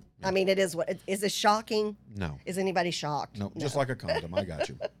nuggets. agree. I mean, it is is this shocking? No. Is anybody shocked? No, just like a condom. I got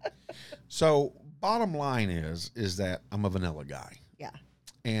you. So bottom line is that I'm a vanilla guy. Yeah.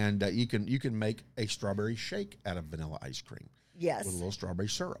 And you can make a strawberry shake out of vanilla ice cream. Yes. With a little strawberry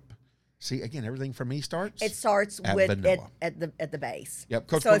syrup. See, again, everything for me starts. It starts at with vanilla. at the base. Yep.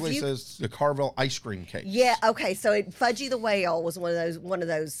 Coach Quigley says the Carvel ice cream cake. Yeah. Okay. So Fudgy the Whale was one of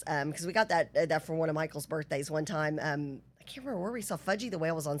those because we got that for one of Michael's birthdays one time. I can't remember where we saw Fudgy the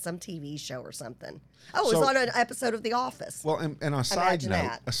Whale was on some TV show or something. Oh, it was on an episode of The Office. Well, and a side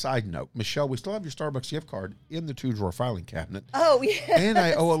note, Michelle, we still have your Starbucks gift card in the 2-drawer filing cabinet. Oh, yeah. And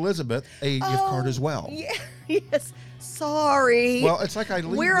I owe Elizabeth a gift card as well. Yeah. Yes. Sorry. Well, it's like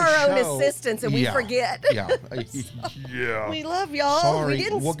we're our own assistants and we forget. Yeah. Yeah. We love y'all. Sorry. We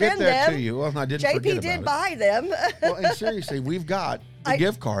didn't we'll spend get that them. to you. Well, I didn't JP forget about did it. buy them. Well, and seriously, we've got the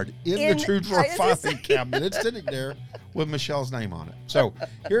gift card in the 2-drawer filing cabinet. It's sitting there with Michelle's name on it. So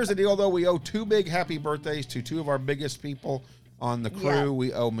here's the deal, though. We owe 2 big happy birthdays to 2 of our biggest people on the crew. Yeah.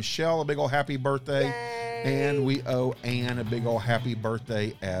 We owe Michelle a big old happy birthday. Yay. And we owe Ann a big old happy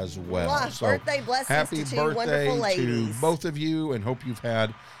birthday as well. So birthday blessings happy to 2 birthday wonderful ladies. to both of you, and hope you've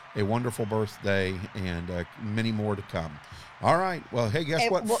had a wonderful birthday and many more to come. All right. Well, hey,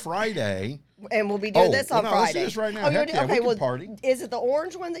 guess what? Friday. And we'll be doing this on Friday. Let's do this right now. Heck yeah, we can party. Is it the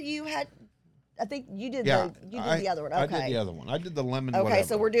orange one that you had? I think you did the other one. Okay. I did the other one. I did the lemon. Okay, whatever.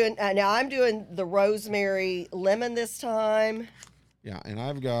 so we're doing now. I'm doing the rosemary lemon this time. Yeah, and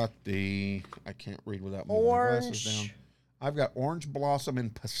I've got I can't read without moving my glasses down. I've got orange blossom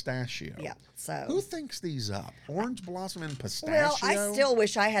and pistachio. Yeah. So who thinks these up? Orange blossom and pistachio? Well, I still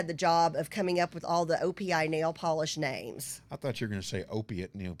wish I had the job of coming up with all the OPI nail polish names. I thought you were going to say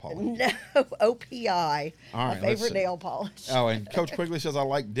opiate nail polish. No, OPI. All right, my favorite nail polish. Oh, and Coach Quigley says I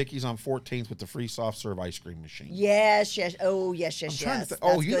like Dickie's on 14th with the free soft serve ice cream machine. Yes. Oh, yes. I'm yes. trying to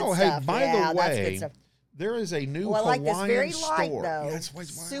oh, you know, stuff. hey, by the way, there is a new I like Hawaiian this very store. light though. Yeah,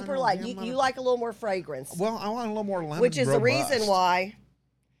 super light. You like a little more fragrance. Well, I want a little more lemon. Which is robust. the reason why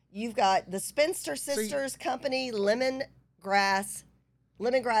you've got the Spinster Sisters Company lemongrass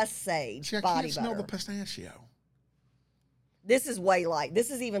sage I body can't smell butter. the pistachio. This is way light. This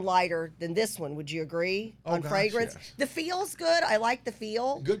is even lighter than this one. Would you agree on fragrance? Yes. The feel's good. I like the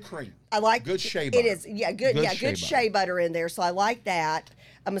feel. Good cream. I like good shea butter. It is, good shea butter in there. So I like that.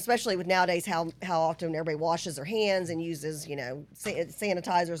 Especially with nowadays how often everybody washes their hands and uses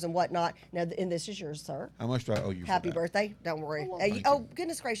sanitizers and whatnot. Now, and this is yours, sir. How much do I owe you? Happy for that? birthday! Don't worry. Oh,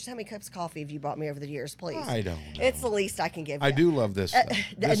 Goodness gracious! How many cups of coffee have you brought me over the years? Please. I don't know. It's the least I can give you. I do love this.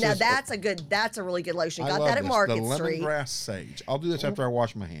 That's a really good lotion. Got that at Market Street. The lemongrass sage. I'll do this after I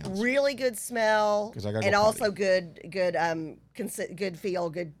wash my hands. Really good smell. 'Cause I gotta and go also potty. good feel,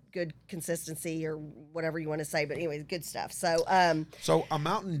 good consistency or whatever you want to say. But anyways, good stuff. So So I'm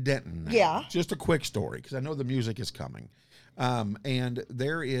out in Denton now. Yeah. Just a quick story because I know the music is coming. And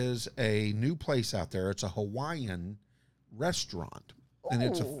there is a new place out there. It's a Hawaiian restaurant. And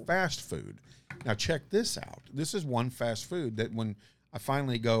it's a fast food. Now check this out. This is one fast food that when I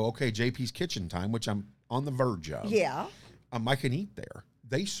finally go, okay, JP's Kitchen time, which I'm on the verge of. yeah. I can eat there.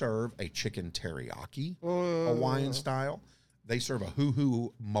 They serve a chicken teriyaki Hawaiian style. They serve a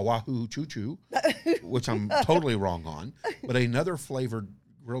hoo-hoo mawahu choo-choo, which I'm totally wrong on. But another flavored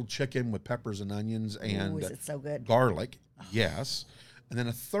grilled chicken with peppers and onions and Is it so good? garlic, yes. And then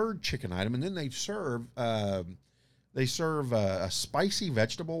a third chicken item. And then they serve They serve a spicy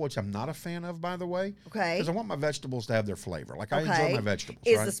vegetable, which I'm not a fan of, by the way. Okay. Because I want my vegetables to have their flavor. Like, I enjoy my vegetables,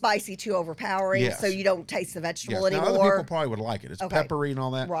 Is right? the spicy too overpowering, Yes. so you don't taste the vegetable Yes. Now, anymore? other people probably would like it. It's peppery and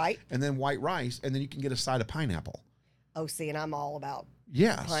all that. Right. And then white rice, and then you can get a side of pineapple. Oh, see, and I'm all about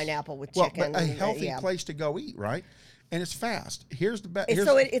pineapple with Well, chicken. but a healthy place to go eat, right? And it's fast. Here's the best.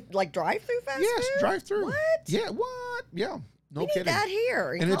 So it like drive-through fast Yes, food? drive-through. What? Yeah, what? Yeah, no We kidding. need that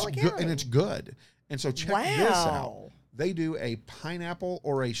here in and it's Collin good. County. And it's good. And so check this out. Wow. They do a pineapple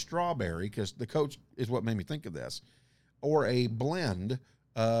or a strawberry, because the coach is what made me think of this, or a blend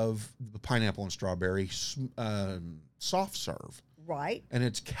of the pineapple and strawberry soft serve. Right. And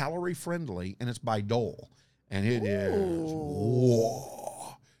it's calorie friendly, and it's by Dole. And it is,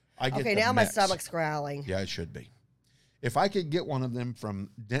 whoa. I get Okay, the now my mix. stomach's growling. Yeah, it should be. If I could get one of them from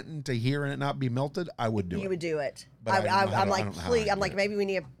Denton to here and it not be melted, I would do it. You would do it. But I don't know how I'm to- I like, don't know how please. to I'm do like, it. maybe we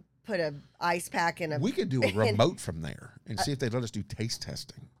need to put a ice pack in a. We could do a remote from there and see if they let us do taste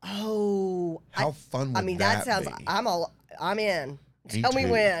testing. Oh, How fun would I mean, that sounds. be? I'm in. Me Tell me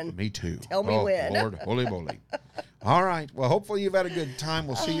too. when. Me too. Tell me when. Lord, holy moly. All right. Well, hopefully you've had a good time.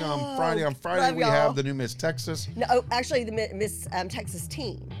 We'll see you on Friday. On Friday, love we y'all. have the new Miss Texas. No, oh, actually, the Miss Texas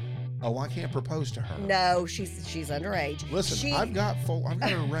teen. Oh, I can't propose to her. No, she's underage. Listen, I've got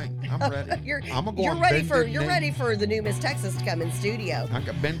a ring. I'm ready. You're on ready bended knee. ready for the new Miss Texas to come in studio. I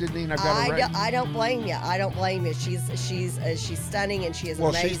got bended knee and I've got a ring. I don't blame you. I don't blame you. She's stunning and she is Well,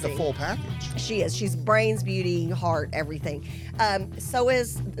 amazing. she's the full package. She is. She's brains, beauty, heart, everything. So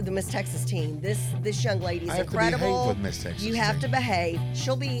is the Miss Texas team. This young lady is I have incredible. to behave with Miss Texas. You have team. to behave.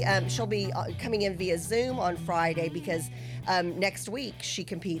 She'll be coming in via Zoom on Friday because next week she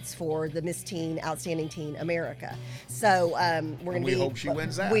competes for the Miss Teen Outstanding Teen America. So we're going to be. We hope she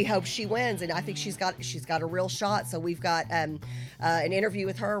wins that. We hope she wins, and I think she's got a real shot. So we've got an interview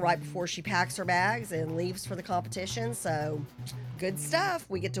with her right before she packs her bags and leaves for the competition. So good stuff.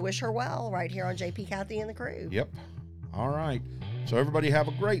 We get to wish her well right here on JP, Kathy, and the crew. Yep. All right. So everybody have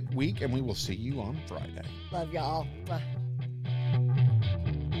a great week, and we will see you on Friday. Love y'all. Bye.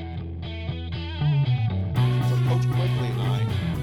 So Coach Quigley and I